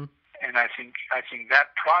 Mm-hmm. And I think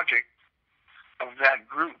that project of that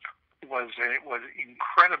group was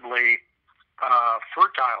incredibly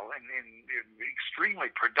fertile and extremely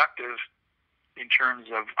productive in terms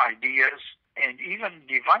of ideas and even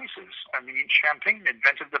devices. I mean, Champagne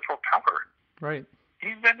invented the propeller. Right.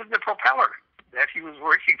 He invented the propeller that he was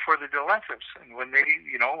working for the De Lesseps. And when they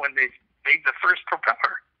made the first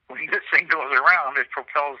propeller, when this thing goes around, it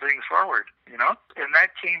propels things forward, And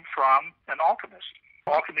that came from an alchemist.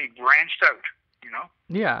 Alchemy branched out,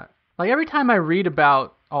 Yeah. Like every time I read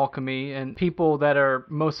about alchemy and people that are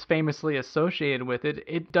most famously associated with it,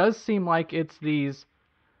 it does seem like it's these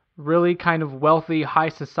really kind of wealthy, high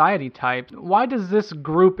society types. Why does this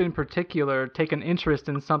group in particular take an interest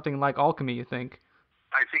in something like alchemy, you think?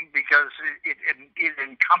 I think because it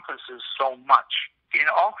encompasses so much. In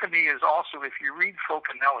alchemy is also, if you read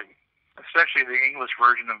Fulcanelli, especially the English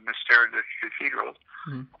version of Mystère des Cathedrals,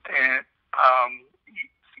 and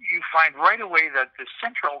you find right away that the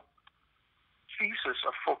central thesis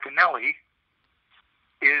of Fulcanelli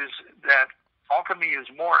is that alchemy is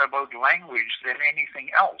more about language than anything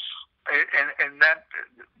else. And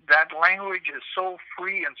that language is so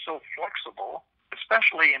free and so flexible,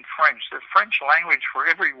 especially in French. The French language, for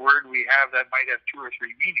every word we have that might have 2 or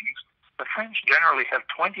 3 meanings, the French generally have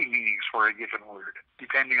 20 meanings for a given word,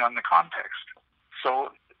 depending on the context.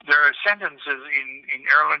 So there are sentences in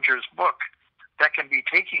Erlanger's book that can be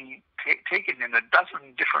taken in a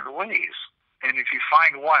dozen different ways. And if you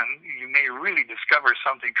find one, you may really discover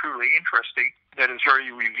something truly interesting that is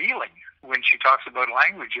very revealing when she talks about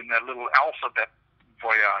language in that little alphabet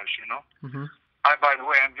voyage, Mm-hmm. By the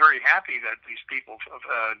way, I'm very happy that these people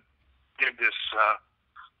did this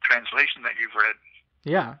translation that you've read.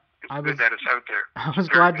 Yeah. good that it's out there. I was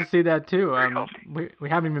glad to see that too. Healthy. We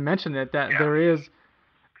haven't even mentioned it, that Yeah. there is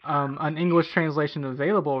an English translation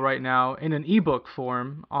available right now in an ebook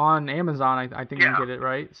form on Amazon. I think you can get it,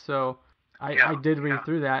 right? So I did read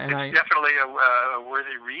through that, and it's definitely a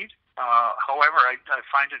worthy read. However, I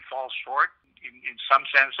find it falls short in some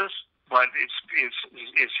senses, but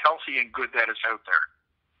it's healthy and good that it's out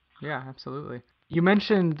there. Yeah, absolutely. You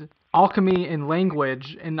mentioned alchemy and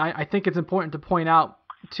language, and I think it's important to point out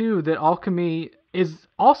too that alchemy is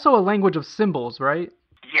also a language of symbols, right?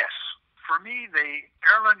 Yes. For me, the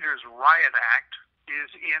Erlanger's Riot Act is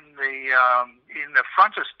in the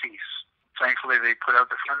frontispiece. Thankfully, they put out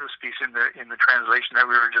the frontispiece in the translation that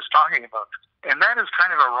we were just talking about, and that is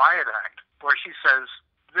kind of a riot act where she says,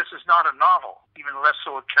 "This is not a novel, even less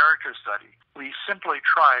so a character study. We simply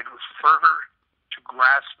tried with fervor to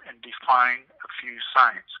grasp and define a few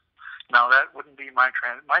signs." Now, that wouldn't be my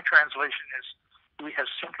translation is, "We have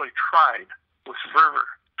simply tried with fervor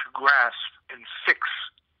to grasp and fix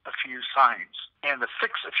a few signs." And the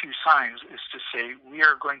fix a few signs is to say we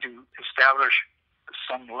are going to establish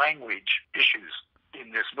some language issues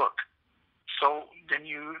in this book. So then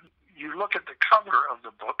you look at the cover of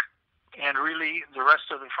the book, and really the rest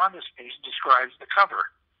of the frontispiece describes the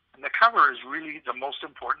cover. And the cover is really the most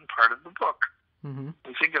important part of the book. Mm-hmm.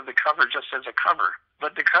 We think of the cover just as a cover,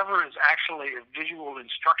 but the cover is actually a visual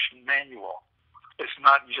instruction manual. It's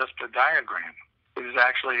not just a diagram. It is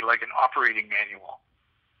actually like an operating manual.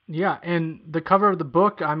 Yeah, and the cover of the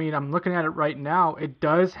book, I mean, I'm looking at it right now, it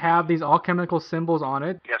does have these alchemical symbols on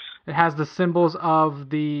it. Yes. It has the symbols of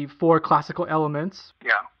the 4 classical elements.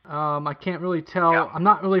 Yeah. I can't really tell. Yeah. I'm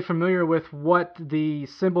not really familiar with what the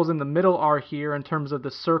symbols in the middle are here in terms of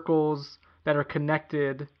the circles that are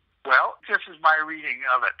connected. Well, this is my reading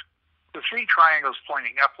of it. The 3 triangles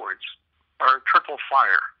pointing upwards are triple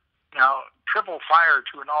fire. Now, triple fire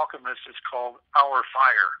to an alchemist is called our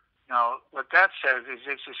fire. Now, what that says is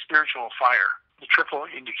it's a spiritual fire. The triple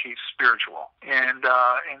indicates spiritual. And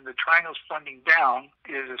the triangles pointing down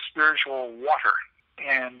is a spiritual water.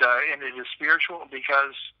 And it is spiritual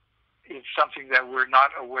because it's something that we're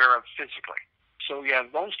not aware of physically. So you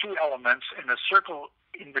have those 2 elements and a circle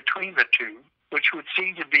in between the 2, which would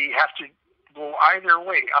seem to have to go either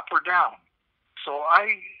way, up or down. So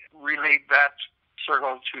I relate that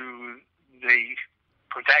circle to the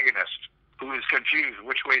protagonist, who is confused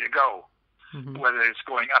which way to go, whether it's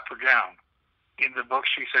going up or down. In the book,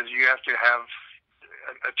 she says you have to have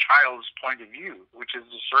a child's point of view, which is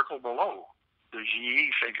the circle below, the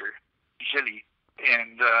G figure, Gilly,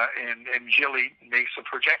 and Gilly makes the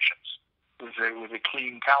projections with a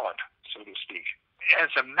clean palette, so to speak. As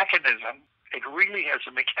a mechanism, it really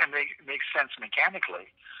makes sense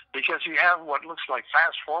mechanically, because you have what looks like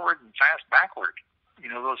fast forward and fast backward. You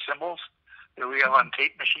know those symbols that we have on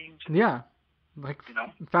tape machines? Yeah, like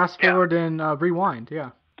fast forward and rewind. Yeah.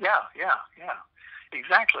 Yeah.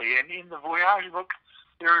 Exactly. And in the Voyage book,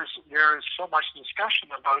 there is so much discussion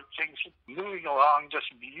about things moving along just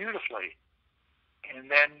beautifully, and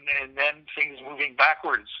then things moving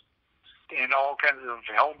backwards, and all kinds of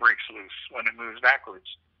hell breaks loose when it moves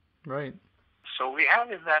backwards. Right. So we have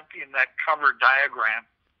in that cover diagram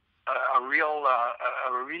a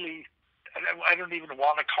really, I don't even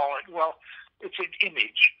want to call it, well, it's an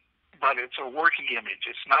image, but it's a working image.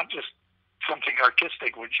 It's not just something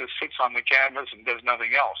artistic which just sits on the canvas and does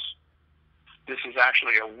nothing else. This is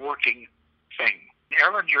actually a working thing.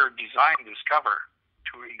 Erlanger designed this cover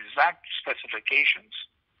to exact specifications,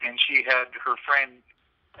 and she had her friend,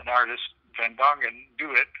 an artist, Van Dongen, do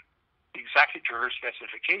it exactly to her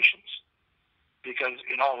specifications. Because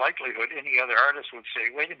in all likelihood, any other artist would say,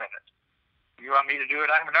 wait a minute, you want me to do it?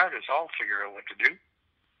 I'm an artist. I'll figure out what to do.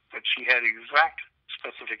 But she had exact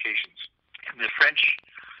specifications. In the French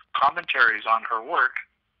commentaries on her work,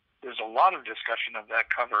 there's a lot of discussion of that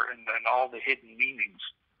cover and all the hidden meanings.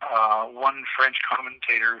 One French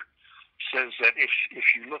commentator says that if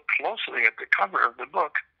you look closely at the cover of the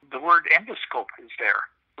book, the word endoscope is there,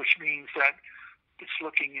 which means that it's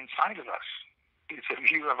looking inside of us. It's a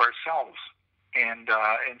view of ourselves. And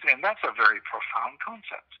that's a very profound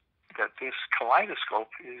concept, that this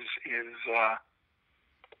kaleidoscope is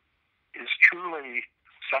truly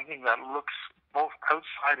something that looks both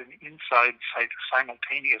outside and inside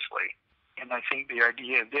simultaneously. And I think the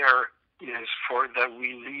idea there is that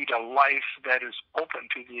we lead a life that is open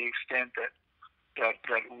to the extent that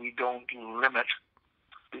we don't limit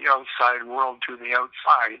the outside world to the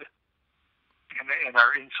outside and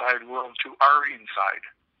our inside world to our inside.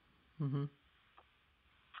 Mm-hmm.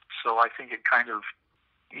 So I think it kind of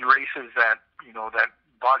erases that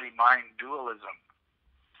body-mind dualism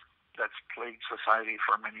that's plagued society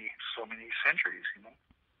for so many centuries,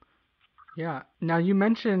 Yeah. Now, you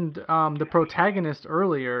mentioned the protagonist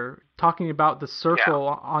earlier, talking about the circle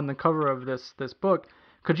on the cover of this book.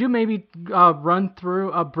 Could you maybe run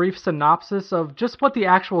through a brief synopsis of just what the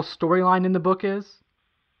actual storyline in the book is?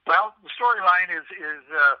 Well, the storyline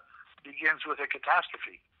begins with a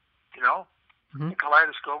catastrophe. Mm-hmm. The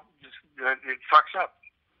kaleidoscope, it fucks up.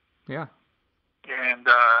 Yeah. And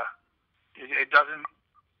it doesn't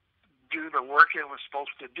do the work it was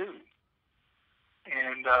supposed to do.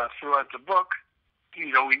 And throughout the book,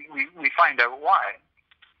 we find out why.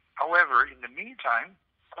 However, in the meantime,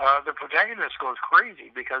 the protagonist goes crazy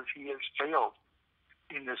because he has failed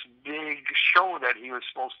in this big show that he was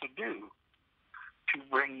supposed to do to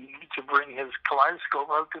bring his kaleidoscope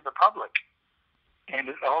out to the public. And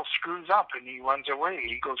it all screws up, and he runs away.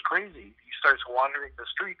 He goes crazy. He starts wandering the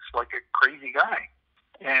streets like a crazy guy.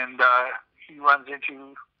 And he runs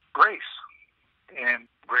into Grace. And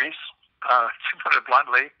Grace, to put it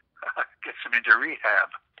bluntly, gets him into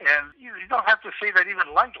rehab. And you don't have to say that even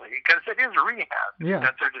lightly, because it is rehab. Yeah.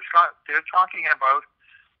 That they're talking about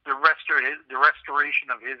the restoration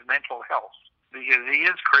of his mental health. Because he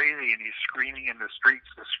is crazy and he's screaming in the streets.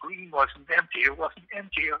 The screen wasn't empty. It wasn't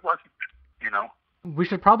empty. It wasn't, We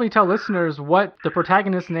should probably tell listeners what the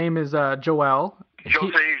protagonist's name is. Joel.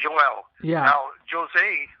 Joel. Yeah. Now,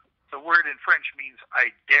 Jose, the word in French means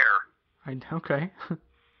I dare. Okay.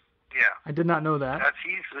 Yeah. I did not know that.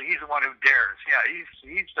 He's the one who dares. Yeah,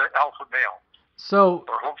 he's the alpha male. So,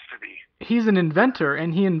 or hopes to be. He's an inventor,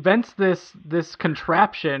 and he invents this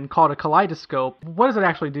contraption called a kaleidoscope. What does it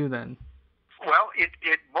actually do then? Well, it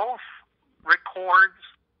both records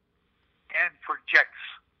and projects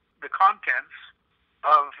the contents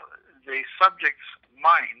of the subject's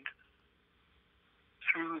mind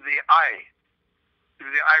through the eye,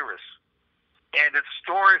 through the iris. And it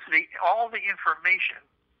stores all the information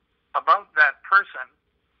about that person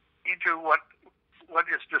into what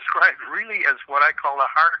is described really as what I call a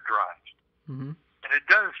hard drive. Mm-hmm. And it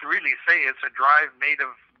does really say it's a drive made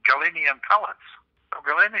of galenium pellets.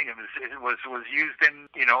 Galenium was used in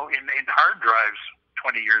hard drives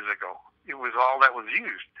 20 years ago. It was all that was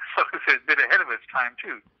used. So it's a bit ahead of its time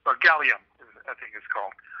too. Or gallium, I think it's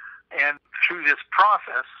called. And through this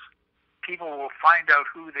process, people will find out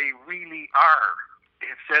who they really are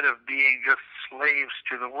instead of being just slaves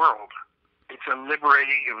to the world. It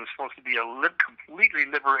was supposed to be a completely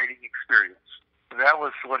liberating experience. That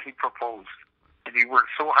was what he proposed, and he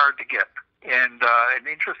worked so hard to get. And an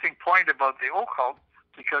interesting point about the occult,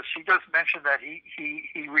 because she does mention that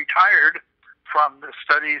he retired from the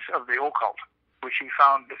studies of the occult, which he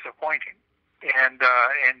found disappointing, and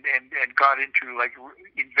got into like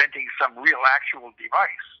inventing some real actual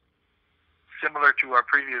device, similar to our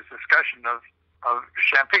previous discussion of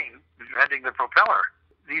Champagne inventing the propeller.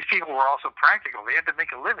 These people were also practical. They had to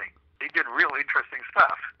make a living. They did real interesting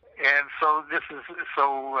stuff. And so this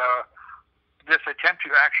attempt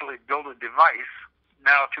to actually build a device,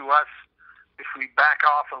 now to us, if we back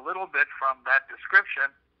off a little bit from that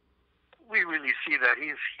description, we really see that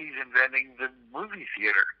he's inventing the movie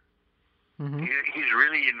theater. Mm-hmm. He's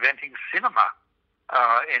really inventing cinema.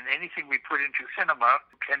 And anything we put into cinema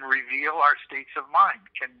can reveal our states of mind.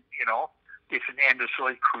 It's an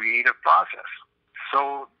endlessly creative process.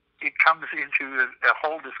 So it comes into a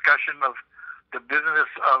whole discussion of the business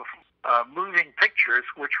of moving pictures,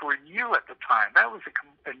 which were new at the time. That was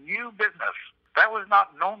a new business. That was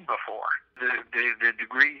not known before. The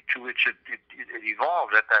degree to which it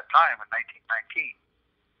evolved at that time in 1919.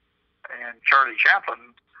 And Charlie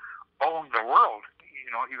Chaplin owned the world.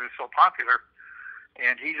 He was so popular.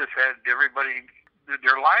 And he just had everybody,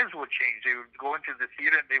 their lives would change. They would go into the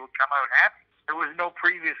theater and they would come out happy. There was no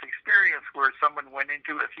previous experience where someone went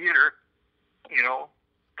into a theater,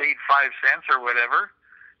 paid 5 cents or whatever,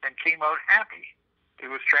 and came out happy. It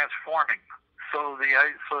was transforming. So the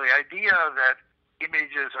idea that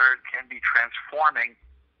images can be transforming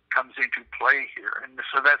comes into play here. And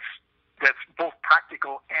so that's both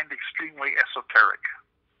practical and extremely esoteric.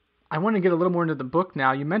 I want to get a little more into the book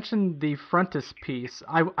now. You mentioned the frontispiece.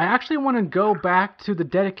 I actually want to go back to the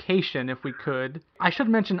dedication, if we could. I should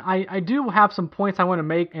mention, I do have some points I want to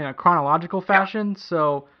make in a chronological fashion,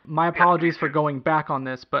 so my apologies for going back on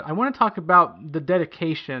this, but I want to talk about the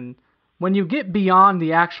dedication. When you get beyond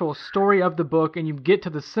the actual story of the book and you get to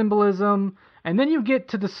the symbolism, and then you get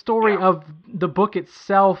to the story of the book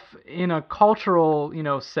itself in a cultural,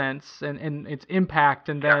 sense and its impact,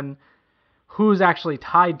 and then who's actually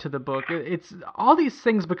tied to the book. It's all these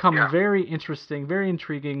things become very interesting, very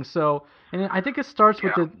intriguing. So, and I think it starts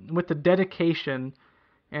with the dedication,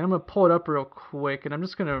 and I'm gonna pull it up real quick, and I'm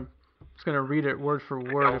just gonna just going to read it word for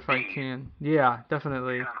word if I can. Yeah,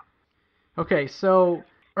 definitely. Yeah. Okay, so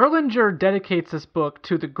Erlanger dedicates this book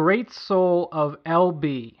to the great soul of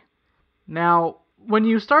LB. Now, when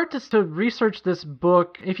you start to research this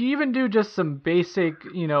book, if you even do just some basic,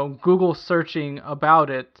 Google searching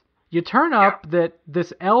about it, you turn up that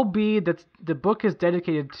this LB that the book is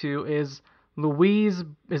dedicated to is Louise,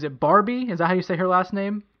 is it Barbie? Is that how you say her last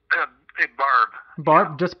name? Barb. Barb?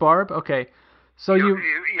 Yeah. Just Barb? Okay. So Yeah,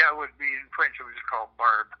 it would be in French, it was called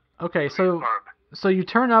Barb. Okay, Louise Barb. So you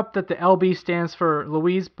turn up that the LB stands for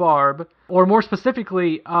Louise Barb, or more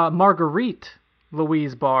specifically, Marguerite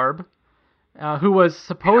Louise Barb, who was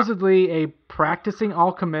supposedly a practicing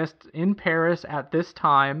alchemist in Paris at this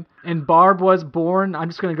time. And Barb was born, I'm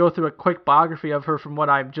just going to go through a quick biography of her from what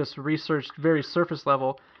I've just researched, very surface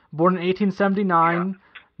level. Born in 1879,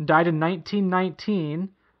 died in 1919.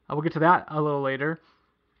 We'll get to that a little later.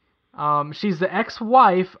 She's the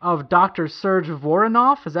ex-wife of Dr. Serge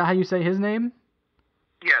Voronov. Is that how you say his name?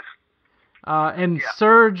 Yes.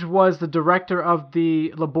 Serge was the director of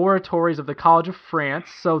the laboratories of the College of France.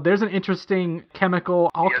 So there's an interesting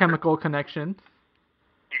alchemical connection.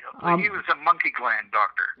 He was a monkey gland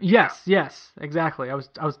doctor. Yes, exactly. I was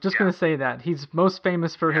just going to say that. He's most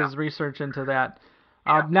famous for his research into that.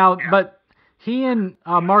 But he and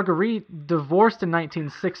Marguerite divorced in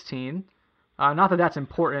 1916. Not that that's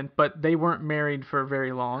important, but they weren't married for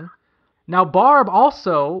very long. Now, Barb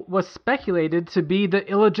also was speculated to be the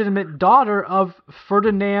illegitimate daughter of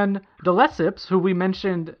Ferdinand de Lesseps, who we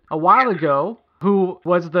mentioned a while ago, who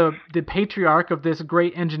was the patriarch of this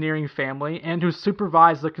great engineering family and who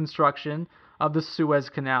supervised the construction of the Suez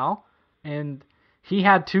Canal. And he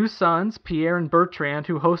had two sons, Pierre and Bertrand,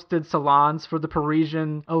 who hosted salons for the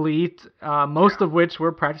Parisian elite, most of which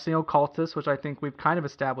were practicing occultists, which I think we've kind of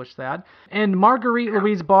established that. And Marguerite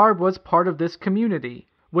Louise Barb was part of this community,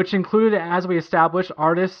 which included, as we established,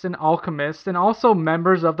 artists and alchemists, and also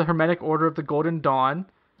members of the Hermetic Order of the Golden Dawn.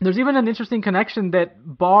 There's even an interesting connection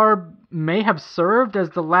that Barb may have served as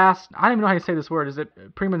the last, I don't even know how you say this word, is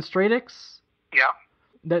it premonstratrix? Yeah.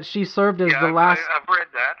 That she served as the last... I've read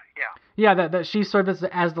that, yeah. Yeah, that she served as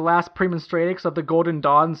the last premonstratrix of the Golden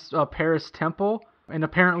Dawn's Paris temple, and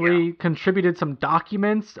apparently contributed some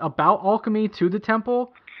documents about alchemy to the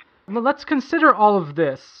temple. Let's consider all of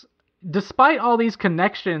this. Despite all these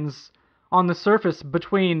connections on the surface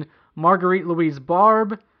between Marguerite Louise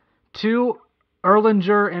Barb to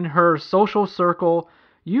Erlanger and her social circle,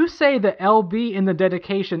 you say that LB in the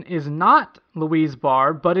dedication is not Louise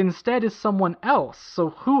Barb, but instead is someone else. So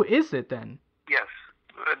who is it then? Yes.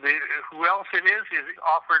 Who else it is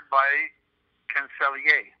offered by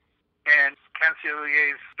Cancelier. And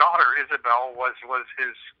Cancelier's daughter, Isabel, was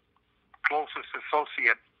his closest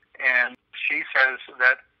associate. And she says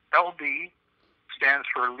that LB stands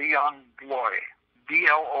for Leon Bloy,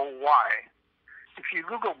 B-L-O-Y. If you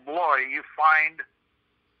Google Bloy, you find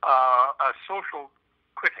a social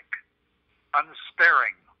critic,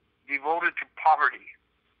 unsparing, devoted to poverty,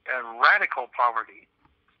 radical poverty.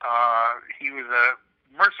 He was a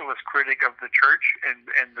merciless critic of the church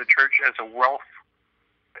and the church as a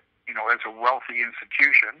as a wealthy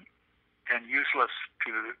institution and useless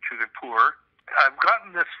to the poor. I've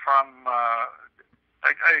gotten this from.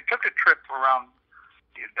 I took a trip around.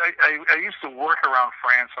 I used to work around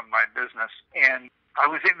France on my business, and I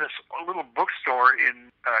was in this little bookstore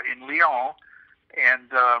in Lyon, and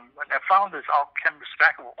I found this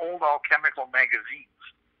stack of old alchemical magazines,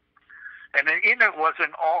 and in it was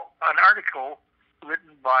an article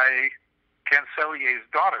written by Cancelier's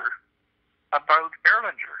daughter about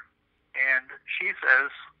Erlanger, and she says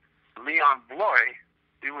Leon Bloy.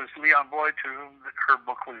 It was Leon Bloy to whom her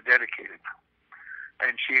book was dedicated.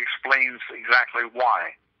 And she explains exactly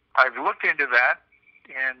why. I've looked into that,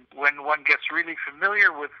 and when one gets really familiar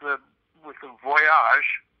with the Voyage,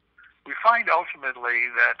 we find ultimately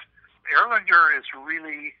that Erlanger is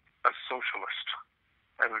really a socialist,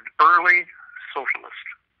 an early socialist.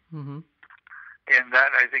 Mm-hmm. And that,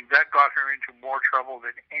 I think that got her into more trouble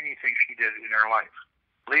than anything she did in her life.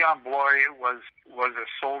 Leon Bloy was a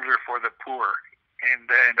soldier for the poor, and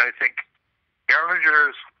I think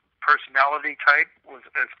Erlanger's personality type was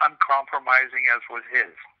as uncompromising as was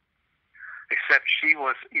his, except she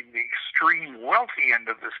was in the extreme wealthy end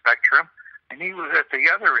of the spectrum, and he was at the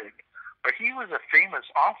other end. But he was a famous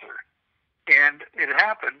author, and it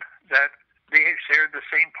happened that they shared the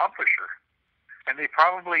same publisher, and they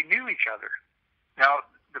probably knew each other. Now,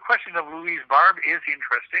 the question of Louise Barb is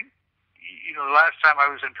interesting. The last time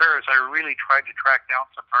I was in Paris, I really tried to track down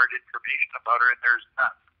some hard information about her, and there's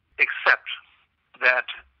none, except that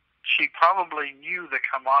she probably knew the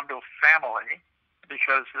Commando family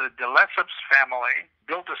because the de Lesseps family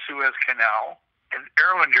built the Suez Canal, and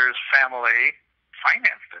Erlanger's family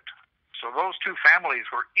financed it. So those two families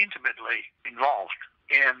were intimately involved.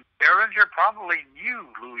 And Erlanger probably knew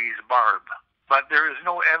Louise Barbe, but there is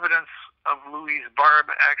no evidence of Louise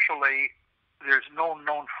Barbe actually. There's no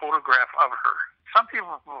known photograph of her. Some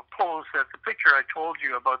people propose that the picture I told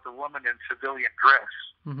you about the woman in civilian dress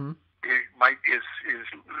is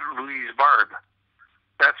Louise Barbe.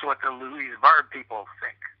 That's what the Louise Barbe people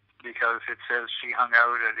think, because it says she hung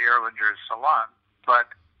out at Erlanger's salon.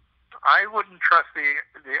 But I wouldn't trust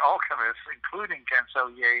the alchemists, including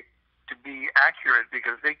Cancelier, to be accurate,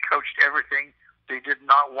 because they couched everything. They did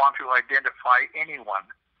not want to identify anyone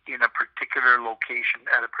in a particular location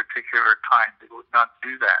at a particular time. They would not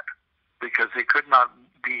do that because they could not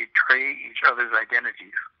betray each other's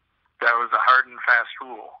identities. That was a hard and fast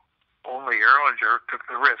rule. Only Erlanger took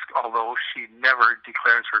the risk, although she never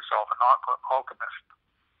declares herself an alchemist.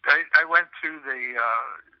 I went to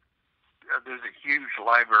there's a huge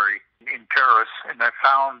library in Paris, and I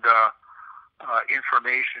found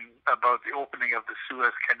information about the opening of the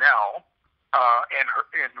Suez Canal,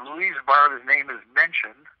 and Louise Barbe's name is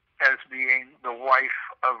mentioned as being the wife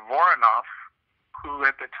of Voronov, who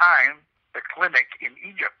at the time a clinic in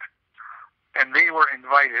Egypt, and they were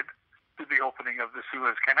invited to the opening of the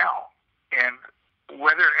Suez Canal. And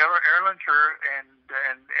whether Erlanger and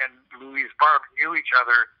Louise Barbe knew each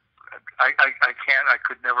other, I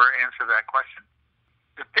could never answer that question.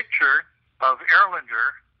 The picture of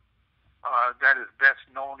Erlanger that is best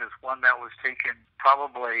known as one that was taken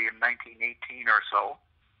probably in 1918 or so.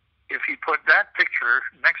 If you put that picture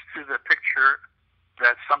next to the picture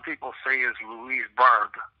that some people say is Louise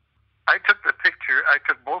Barbe, I took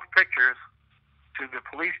both pictures to the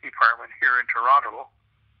police department here in Toronto,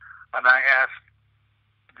 and I asked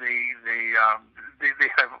they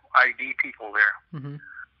have ID people there. Mm-hmm.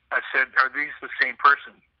 I said, "Are these the same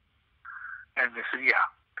person?" And they said, "Yeah,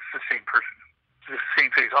 it's the same person. It's the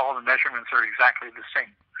same face. All the measurements are exactly the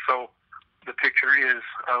same." So the picture is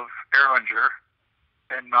of Erlanger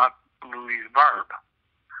and not Louise Barbe.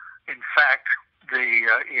 In fact,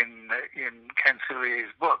 in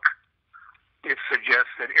Cancelier's book, it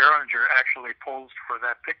suggests that Erlanger actually posed for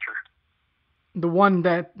that picture. The one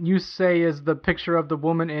that you say is the picture of the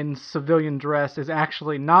woman in civilian dress is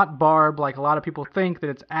actually not Barbe, like a lot of people think, that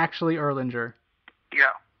it's actually Erlanger.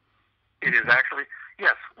 Yeah, it is actually.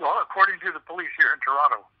 Yes, well, according to the police here in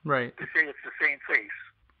Toronto, right, they say it's the same face.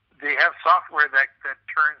 They have software that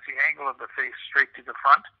turns the angle of the face straight to the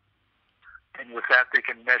front, and with that they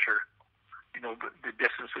can measure, the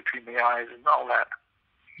distance between the eyes and all that.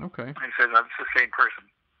 Okay. And they said that's the same person.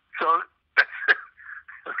 So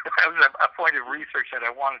that was a point of research that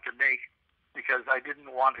I wanted to make, because I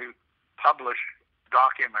didn't want to publish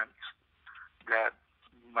documents that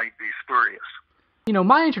might be spurious.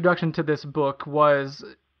 My introduction to this book was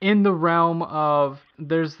in the realm of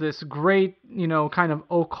there's this great, kind of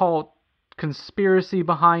occult conspiracy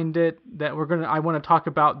behind it that I want to talk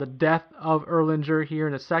about the death of Erlanger here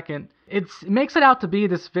in a second. It makes it out to be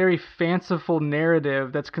this very fanciful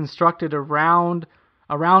narrative that's constructed around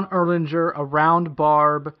Erlanger, around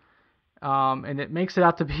Barbe, and it makes it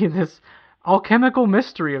out to be this alchemical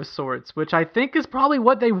mystery of sorts, which I think is probably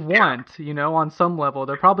what they want, on some level.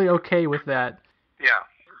 They're probably okay with that. Yeah.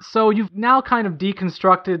 So you've now kind of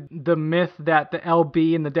deconstructed the myth that the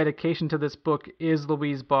LB and the dedication to this book is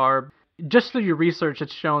Louise Barbe. Just through your research,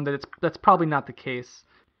 it's shown that that's probably not the case.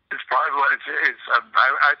 It's probably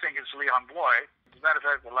I think it's Leon Bloy. As a matter of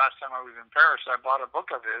fact, the last time I was in Paris, I bought a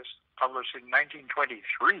book of his published in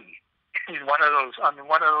 1923 in one of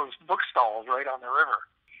those book stalls right on the river.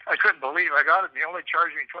 I couldn't believe I got it. They only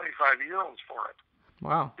charged me 25 euros for it.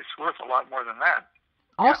 Wow. It's worth a lot more than that.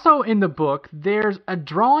 Also in the book, there's a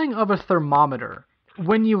drawing of a thermometer.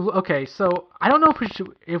 So I don't know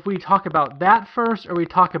if we talk about that first or we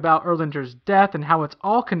talk about Erlanger's death and how it's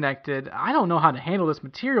all connected. I don't know how to handle this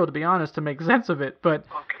material, to be honest, to make sense of it. But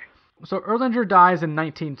So Erlanger dies in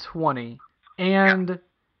 1920, and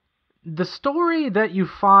the story that you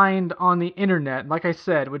find on the internet, like I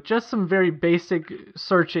said, with just some very basic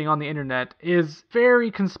searching on the internet, is very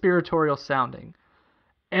conspiratorial sounding.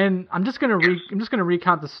 And I'm just gonna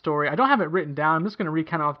recount the story. I don't have it written down. I'm just gonna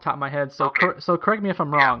recount it off the top of my head. So so correct me if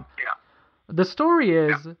I'm wrong. Yeah. The story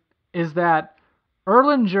is that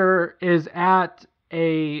Erlanger is at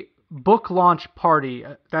a book launch party.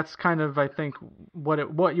 That's kind of, I think,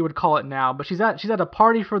 what you would call it now. But she's at a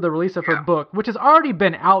party for the release of her book, which has already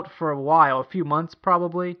been out for a while, a few months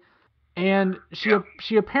probably. And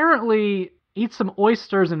she apparently eats some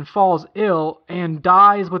oysters and falls ill and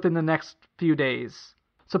dies within the next few days.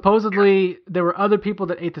 supposedly there were other people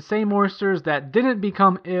that ate the same oysters that didn't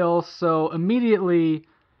become ill, so immediately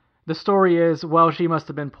the story is, well, she must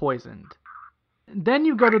have been poisoned. Then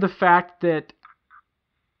you go to the fact that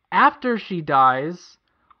after she dies,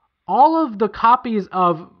 all of the copies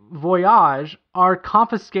of Voyage are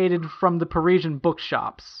confiscated from the Parisian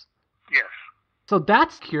bookshops. Yes. So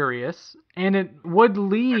that's curious, and it would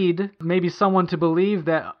lead maybe someone to believe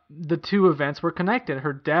that the two events were connected.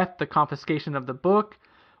 Her death, the confiscation of the book.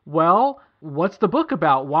 Well, what's the book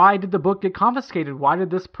about? Why did the book get confiscated? Why did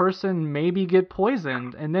this person maybe get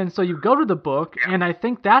poisoned? And then so you go to the book, and I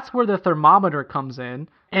think that's where the thermometer comes in.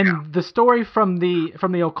 And the story from the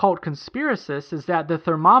occult conspiracists is that the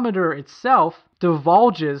thermometer itself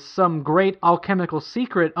divulges some great alchemical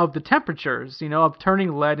secret of the temperatures, of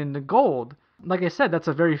turning lead into gold. Like I said, that's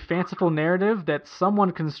a very fanciful narrative that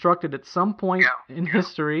someone constructed at some point in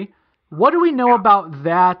history. What do we know about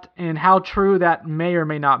that and how true that may or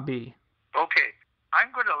may not be? Okay,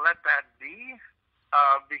 I'm going to let that be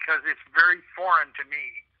because it's very foreign to me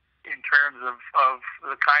in terms of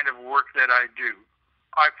the kind of work that I do.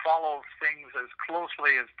 I follow things as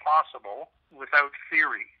closely as possible without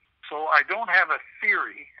theory. So I don't have a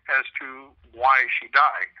theory as to why she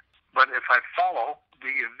died. But if I follow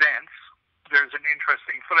the events, there's an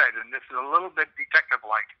interesting thread, and this is a little bit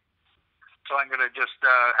detective-like. So I'm going to just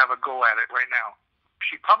have a go at it right now.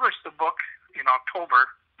 She published the book in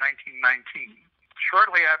October 1919.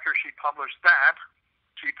 Shortly after she published that,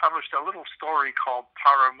 she published a little story called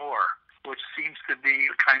Par Amour, which seems to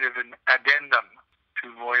be kind of an addendum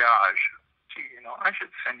to Voyage. Gee, I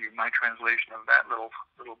should send you my translation of that little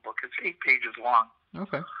book. It's 8 pages long.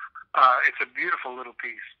 Okay. It's a beautiful little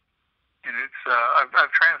piece, and it's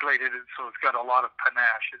I've translated it, so it's got a lot of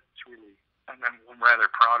panache. It's really, and I'm rather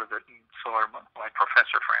proud of it, and so are my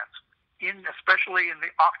professor friends. Especially in the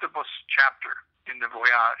octopus chapter in the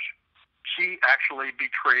Voyage, she actually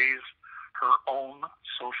betrays her own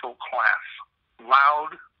social class,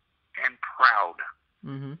 loud and proud.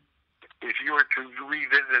 Mm-hmm. If you were to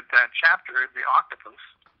revisit that chapter, the octopus,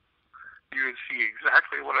 you would see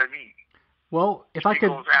exactly what I mean. Well, if she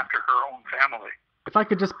goes after her own family. If I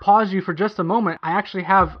could just pause you for just a moment, I actually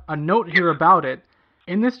have a note here about it.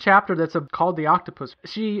 In this chapter that's called The Octopus,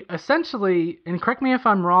 she essentially, and correct me if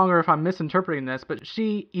I'm wrong or if I'm misinterpreting this, but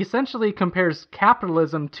she essentially compares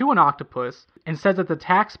capitalism to an octopus and says that the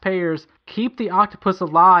taxpayers keep the octopus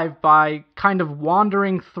alive by kind of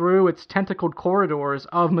wandering through its tentacled corridors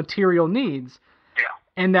of material needs. Yeah.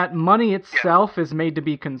 And that money itself is made to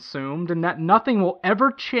be consumed, and that nothing will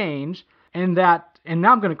ever change, and that, and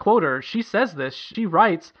now I'm going to quote her, she says this, she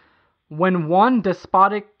writes, "When one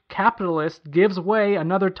despotic capitalist gives way,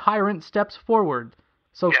 another tyrant steps forward."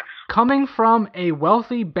 So coming from a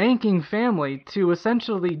wealthy banking family to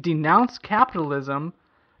essentially denounce capitalism,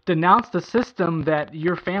 denounce the system that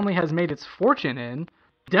your family has made its fortune in,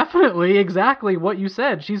 definitely exactly what you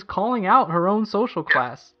said. She's calling out her own social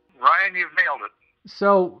class. Ryan, you've nailed it.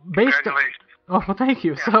 So Congratulations. Oh, well, thank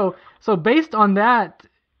you. Yeah. So based on that,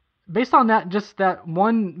 just that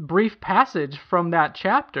one brief passage from that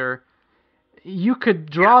chapter, you could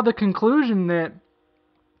draw the conclusion that,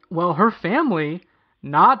 well, her family,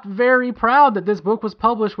 not very proud that this book was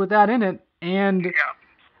published with that in it, and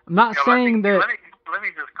I'm not saying that... Let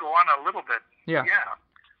me just go on a little bit. Yeah.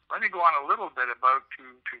 Let me go on a little bit about to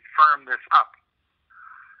firm this up.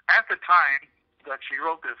 At the time that she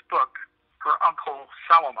wrote this book, her uncle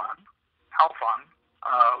Halfon,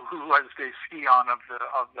 who was the scion of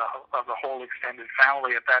the whole extended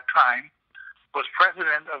family at that time, was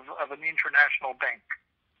president of an international bank,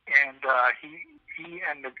 and he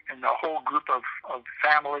and the whole group of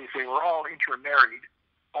families, they were all intermarried,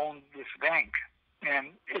 owned this bank,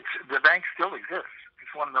 and the bank still exists.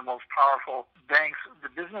 It's one of the most powerful banks. The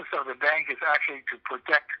business of the bank is actually to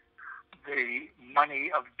protect the money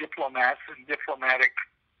of diplomats and diplomatic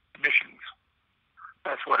missions.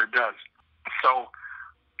 That's what it does. So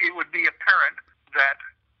it would be apparent that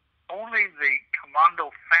only the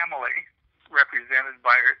Commando family, represented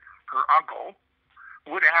by her uncle,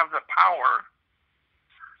 would have the power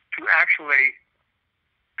to actually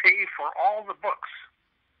pay for all the books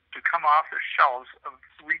to come off the shelves of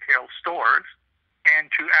retail stores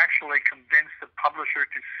and to actually convince the publisher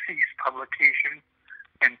to cease publication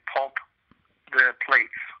and pulp the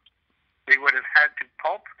plates. They would have had to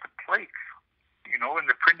pulp the plates. In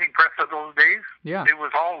the printing press of those days, it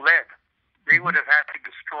was all lead. They would have had to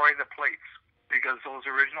destroy the plates because those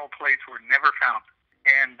original plates were never found.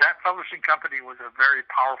 And that publishing company was a very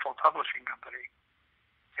powerful publishing company.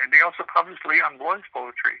 And they also published Leon Bloy's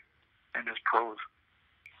poetry and his prose.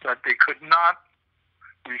 But they could not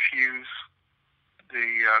refuse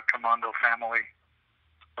the commando family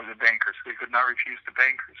or the bankers. They could not refuse the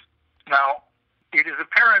bankers. Now, it is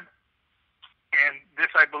apparent, and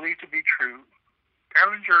this I believe to be true,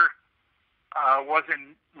 Erlanger was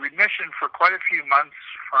in remission for quite a few months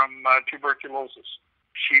from tuberculosis.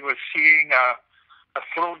 She was seeing a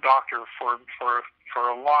throat doctor for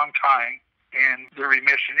a long time, and the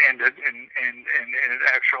remission ended, and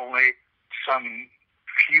actually some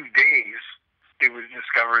few days it was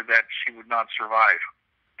discovered that she would not survive.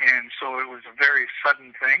 And so it was a very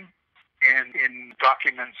sudden thing. And in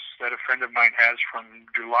documents that a friend of mine has from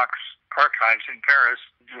Dulac's archives in Paris,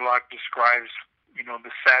 Dulac describes,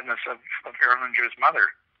 the sadness of Erlanger's mother,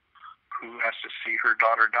 who has to see her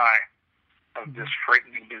daughter die of this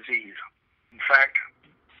frightening disease. In fact,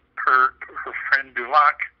 her friend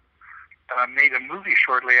Dulac made a movie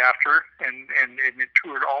shortly after, and it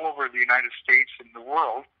toured all over the United States and the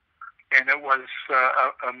world, and it was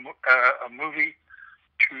a movie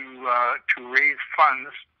to raise funds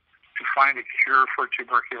to find a cure for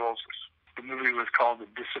tuberculosis. The movie was called The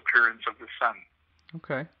Disappearance of the Sun.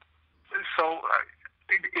 Okay. So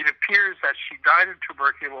it appears that she died of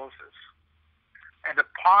tuberculosis, and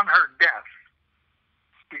upon her death,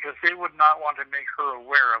 because they would not want to make her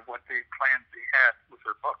aware of what they planned they had with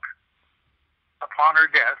her book, upon her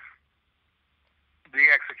death,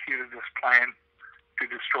 they executed this plan to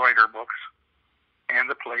destroy her books and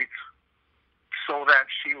the plates so that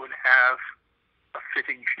she would have a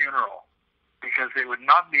fitting funeral, because they would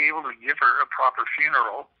not be able to give her a proper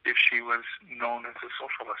funeral if she was known as a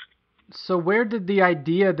socialist. So where did the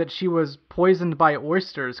idea that she was poisoned by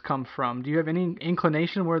oysters come from? Do you have any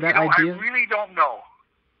inclination where that idea... I really don't know.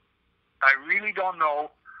 I really don't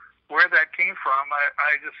know where that came from.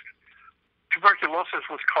 Tuberculosis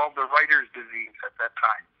was called the writer's disease at that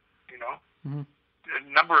time, Mm-hmm.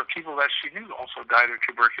 A number of people that she knew also died of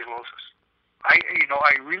tuberculosis. I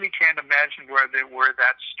really can't imagine where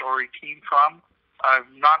that story came from.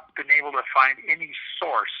 I've not been able to find any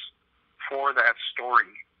source for that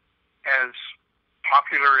story, as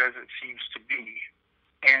popular as it seems to be.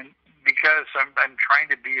 And because I'm trying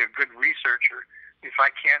to be a good researcher, if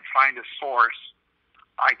I can't find a source,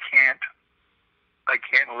 I can't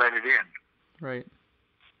let it in. Right.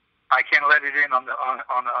 I can't let it in on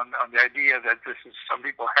the idea that this is, some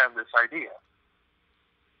people have this idea.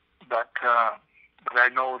 But I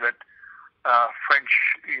know that French,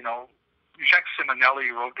 Jacques Simonelli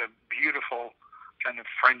wrote a beautiful kind of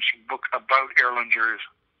French book about Erlanger's,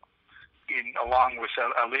 along with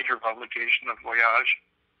a later publication of Voyages,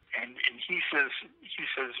 and he says,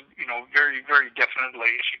 very, very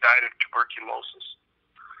definitely she died of tuberculosis,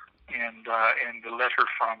 and the letter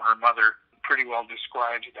from her mother pretty well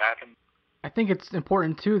describes that. And I think it's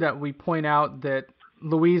important too that we point out that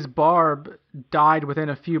Louise Barbe died within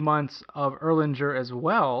a few months of Erlanger as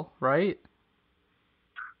well, right?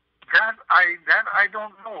 That I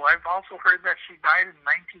don't know. I've also heard that she died in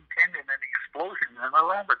 1910 in an explosion in a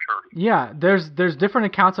laboratory. Yeah, there's different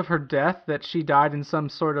accounts of her death, that she died in some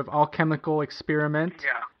sort of alchemical experiment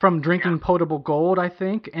from drinking potable gold, I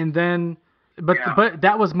think, and then but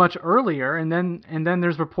that was much earlier, and then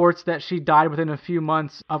there's reports that she died within a few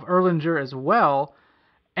months of Erlanger as well,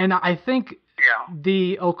 and I think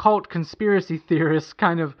the occult conspiracy theorists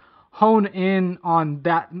kind of hone in on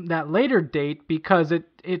that later date because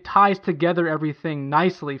it ties together everything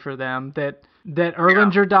nicely for them, that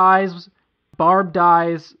Erlanger dies, Barbe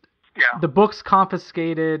dies, the book's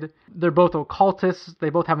confiscated, they're both occultists, they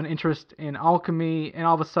both have an interest in alchemy, and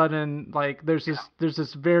all of a sudden, like, there's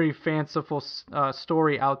this very fanciful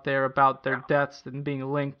story out there about their deaths and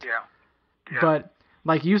being linked. But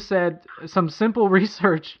like you said, some simple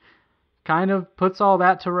research kind of puts all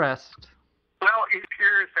that to rest. Well, it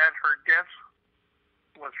appears that her death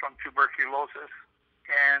was from tuberculosis,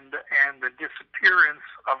 and the disappearance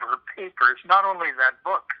of her papers, not only that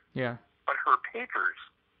book, but her papers,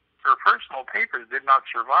 her personal papers did not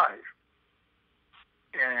survive.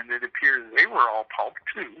 And it appears they were all pulped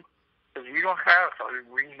too, because we don't have a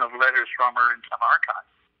ream of letters from her in some archive.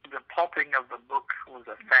 The pulping of the book was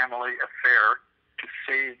a family affair to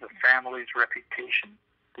save the family's reputation.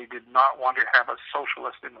 They did not want to have a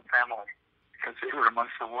socialist in the family, because they were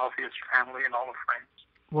amongst the wealthiest family in all of France.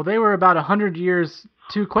 Well, they were about 100 years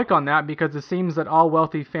too quick on that, because it seems that all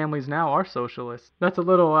wealthy families now are socialists. That's a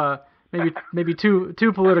little maybe too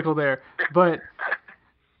political there, but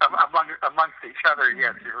amongst each other,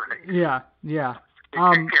 yes, you're right. Yeah. They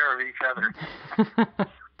take care of each other.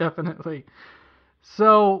 Definitely.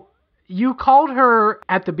 So you called her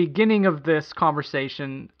at the beginning of this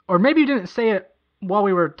conversation, or maybe you didn't say it while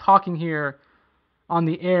we were talking here on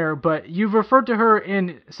the air, but you've referred to her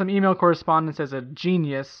in some email correspondence as a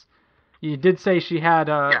genius. You did say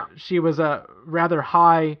she was a rather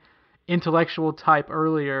high intellectual type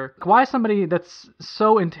earlier. Why somebody that's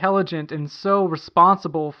so intelligent and so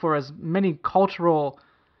responsible for as many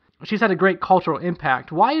she's had a great cultural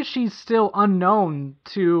impact. Why is she still unknown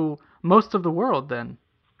to most of the world then?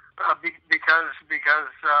 Because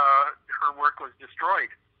her work was destroyed.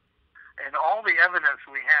 And all the evidence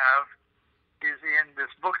we have is in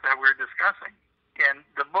this book that we're discussing. And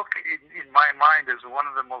the book, in my mind, is one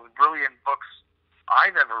of the most brilliant books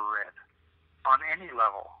I've ever read on any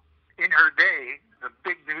level. In her day, the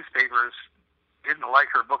big newspapers didn't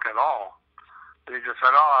like her book at all. They just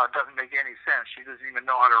said, "Oh, it doesn't make any sense. She doesn't even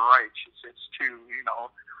know how to write. It's too,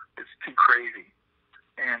 it's too crazy."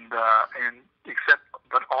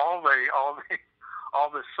 But all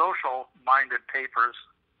the social-minded papers,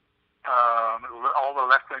 all the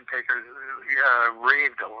left-wing papers,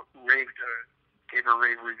 gave her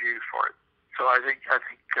rave reviews for it. So I think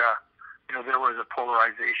there was a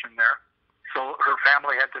polarization there. So her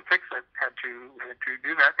family had to fix it, had to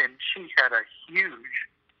do that, and she had a huge,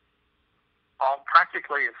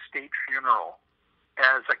 practically a state funeral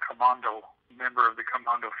as a commando, member of the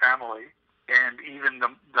commando family, and even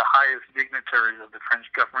the highest dignitaries of the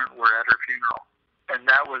French government were at her funeral. And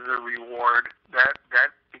that was a reward. That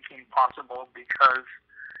became possible because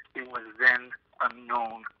it was then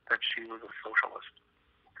unknown that she was a socialist.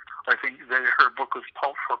 I think that her book was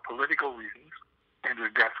pulped for political reasons, and her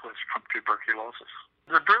death was from tuberculosis.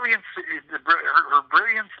 Her brilliance is in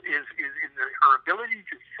her ability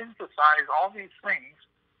to synthesize all these things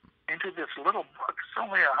into this little book. It's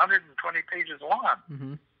only 120 pages long.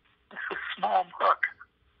 Mm-hmm. It's a small book,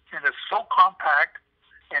 and it's so compact,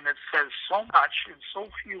 and it says so much in so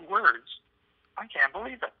few words. I can't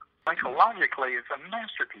believe it. Psychologically, it's a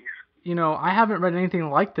masterpiece. I haven't read anything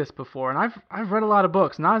like this before, and I've read a lot of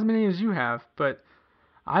books, not as many as you have, but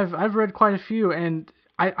I've read quite a few, and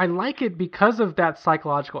I like it because of that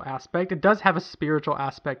psychological aspect. It does have a spiritual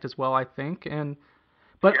aspect as well, I think,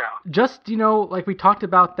 but just like we talked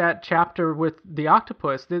about that chapter with the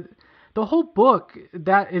octopus, the whole book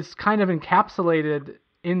that is kind of encapsulated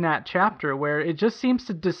in that chapter, where it just seems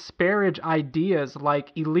to disparage ideas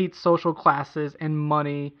like elite social classes and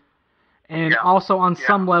money, and also on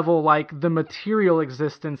some level like the material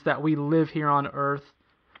existence that we live here on Earth.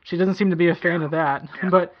 She doesn't seem to be a fan of that,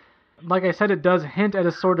 but like I said, it does hint at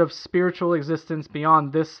a sort of spiritual existence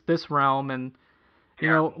beyond this realm, and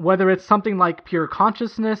whether it's something like pure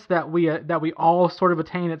consciousness that we all sort of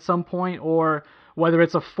attain at some point, or whether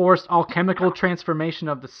it's a forced alchemical transformation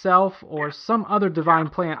of the self or some other divine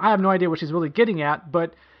plan. I have no idea what she's really getting at,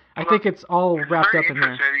 but I think it's all wrapped up in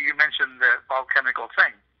there. You mentioned the alchemical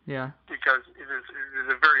thing. Yeah. Because it is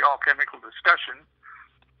a very alchemical discussion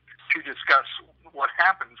to discuss what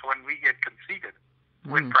happens when we get conceited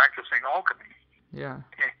when practicing alchemy. Yeah.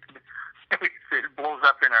 It blows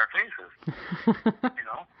up in our faces.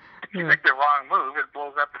 If you make the wrong move, it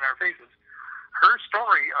blows up in our faces. Her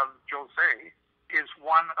story of Jose is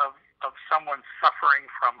one of someone suffering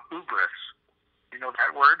from hubris. You know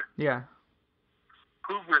that word? Yeah.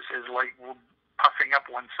 Hubris is like puffing up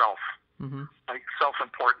oneself, like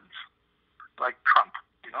self-importance, like Trump,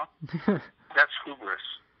 That's hubris,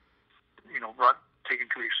 taken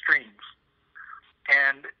to extremes.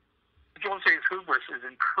 And Jose's hubris is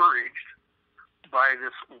encouraged by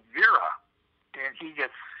this Vera, and he's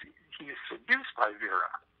seduced by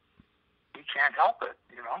Vera. He can't help it,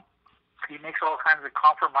 He makes all kinds of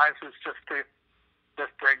compromises just to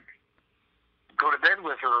go to bed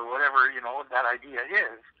with her, or whatever, that idea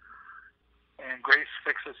is. And Grace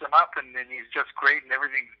fixes him up, and then he's just great, and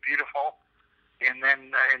everything's beautiful. And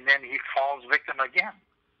then he falls victim again.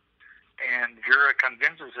 And Vera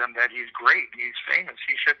convinces him that he's great, he's famous.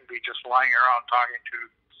 He shouldn't be just lying around talking to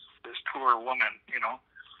this poor woman,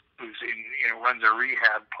 who's runs a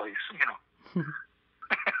rehab place,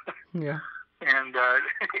 Yeah. And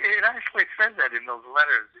it actually says that in those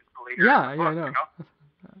letters later. Yeah, in the book, I know.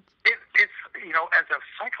 It's as a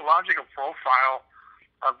psychological profile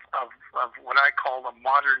of what I call a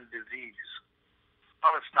modern disease.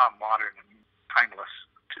 Well, it's not modern, timeless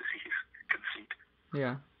disease, conceit.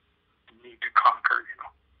 Yeah. Need to conquer,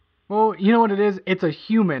 Well, you know what it is? It's a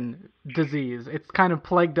human disease. It's kind of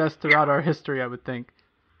plagued us throughout our history, I would think.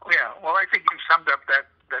 Yeah, well, I think you've summed up that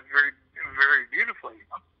very, very beautifully.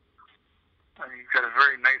 You've got a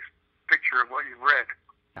very nice picture of what you've read.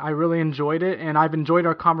 I really enjoyed it, and I've enjoyed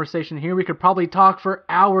our conversation here. We could probably talk for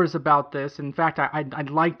hours about this. In fact,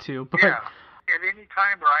 I'd like to. But yeah, at any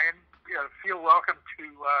time, Brian, feel welcome to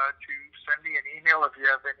send me an email if you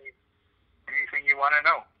have anything you want to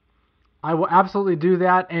know. I will absolutely do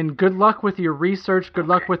that, and good luck with your research, good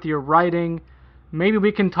luck with your writing. Maybe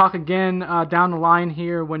we can talk again down the line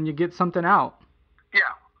here when you get something out. Yeah,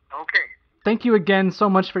 okay. Thank you again so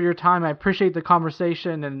much for your time. I appreciate the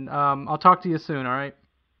conversation, and I'll talk to you soon, all right?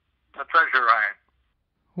 A pleasure, Ryan.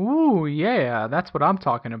 Ooh, yeah, that's what I'm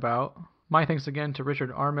talking about. My thanks again to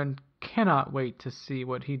Richard Armin. Cannot wait to see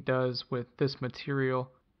what he does with this material.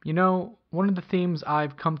 You know, one of the themes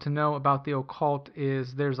I've come to know about the occult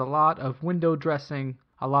is there's a lot of window dressing,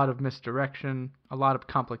 a lot of misdirection, a lot of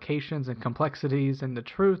complications and complexities, and the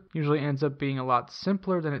truth usually ends up being a lot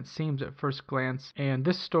simpler than it seems at first glance, and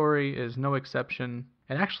this story is no exception.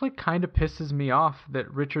 It actually kind of pisses me off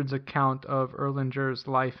that Richard's account of Erlanger's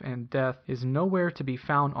life and death is nowhere to be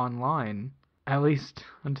found online, at least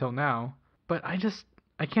until now. But I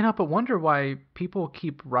can't help but wonder why people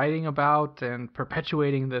keep writing about and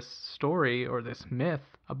perpetuating this story or this myth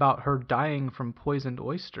about her dying from poisoned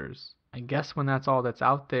oysters. I guess when that's all that's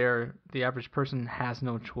out there, the average person has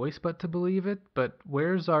no choice but to believe it, but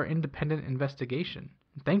where's our independent investigation?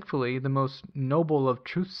 Thankfully, the most noble of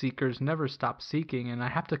truth seekers never stop seeking, and I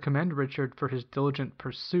have to commend Richard for his diligent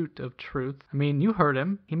pursuit of truth. I mean, you heard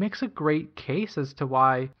him. He makes a great case as to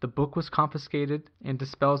why the book was confiscated and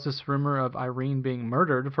dispels this rumor of Irene being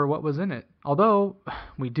murdered for what was in it. Although,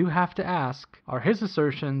 we do have to ask, are his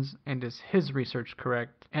assertions and is his research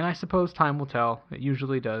correct? And I suppose time will tell. It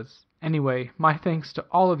usually does. Anyway, my thanks to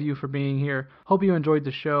all of you for being here. Hope you enjoyed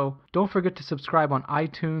the show. Don't forget to subscribe on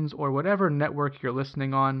iTunes or whatever network you're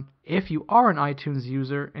listening on. If you are an iTunes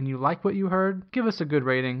user and you like what you heard, give us a good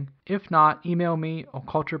rating. If not, email me,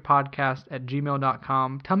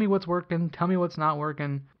 occulturepodcast@gmail.com. Tell me what's working, tell me what's not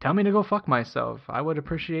working. Tell me to go fuck myself. I would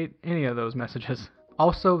appreciate any of those messages.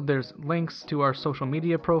 Also, there's links to our social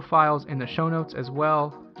media profiles in the show notes as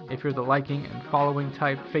well. If you're the liking and following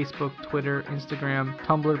type, Facebook, Twitter, Instagram,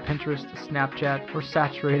 Tumblr, Pinterest, Snapchat, we're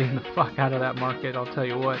saturating the fuck out of that market, I'll tell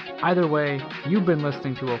you what. Either way, you've been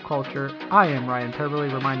listening to Occulture. I am Ryan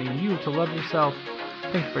Peverly, reminding you to love yourself,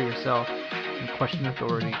 think for yourself, and question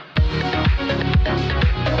authority.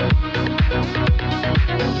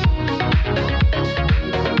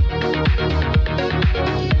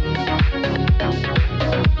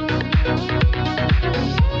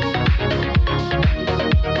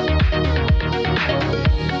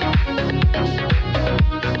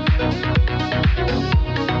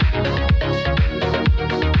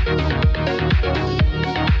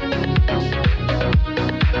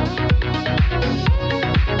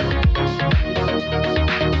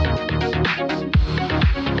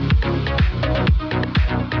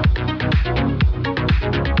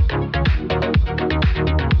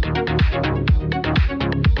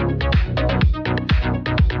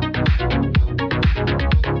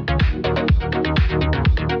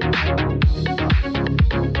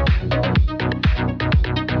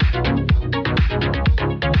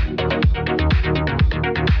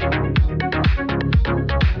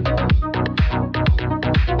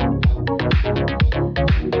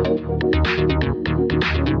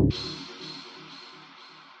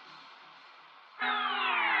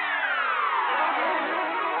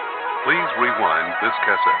 Please rewind this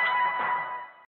cassette.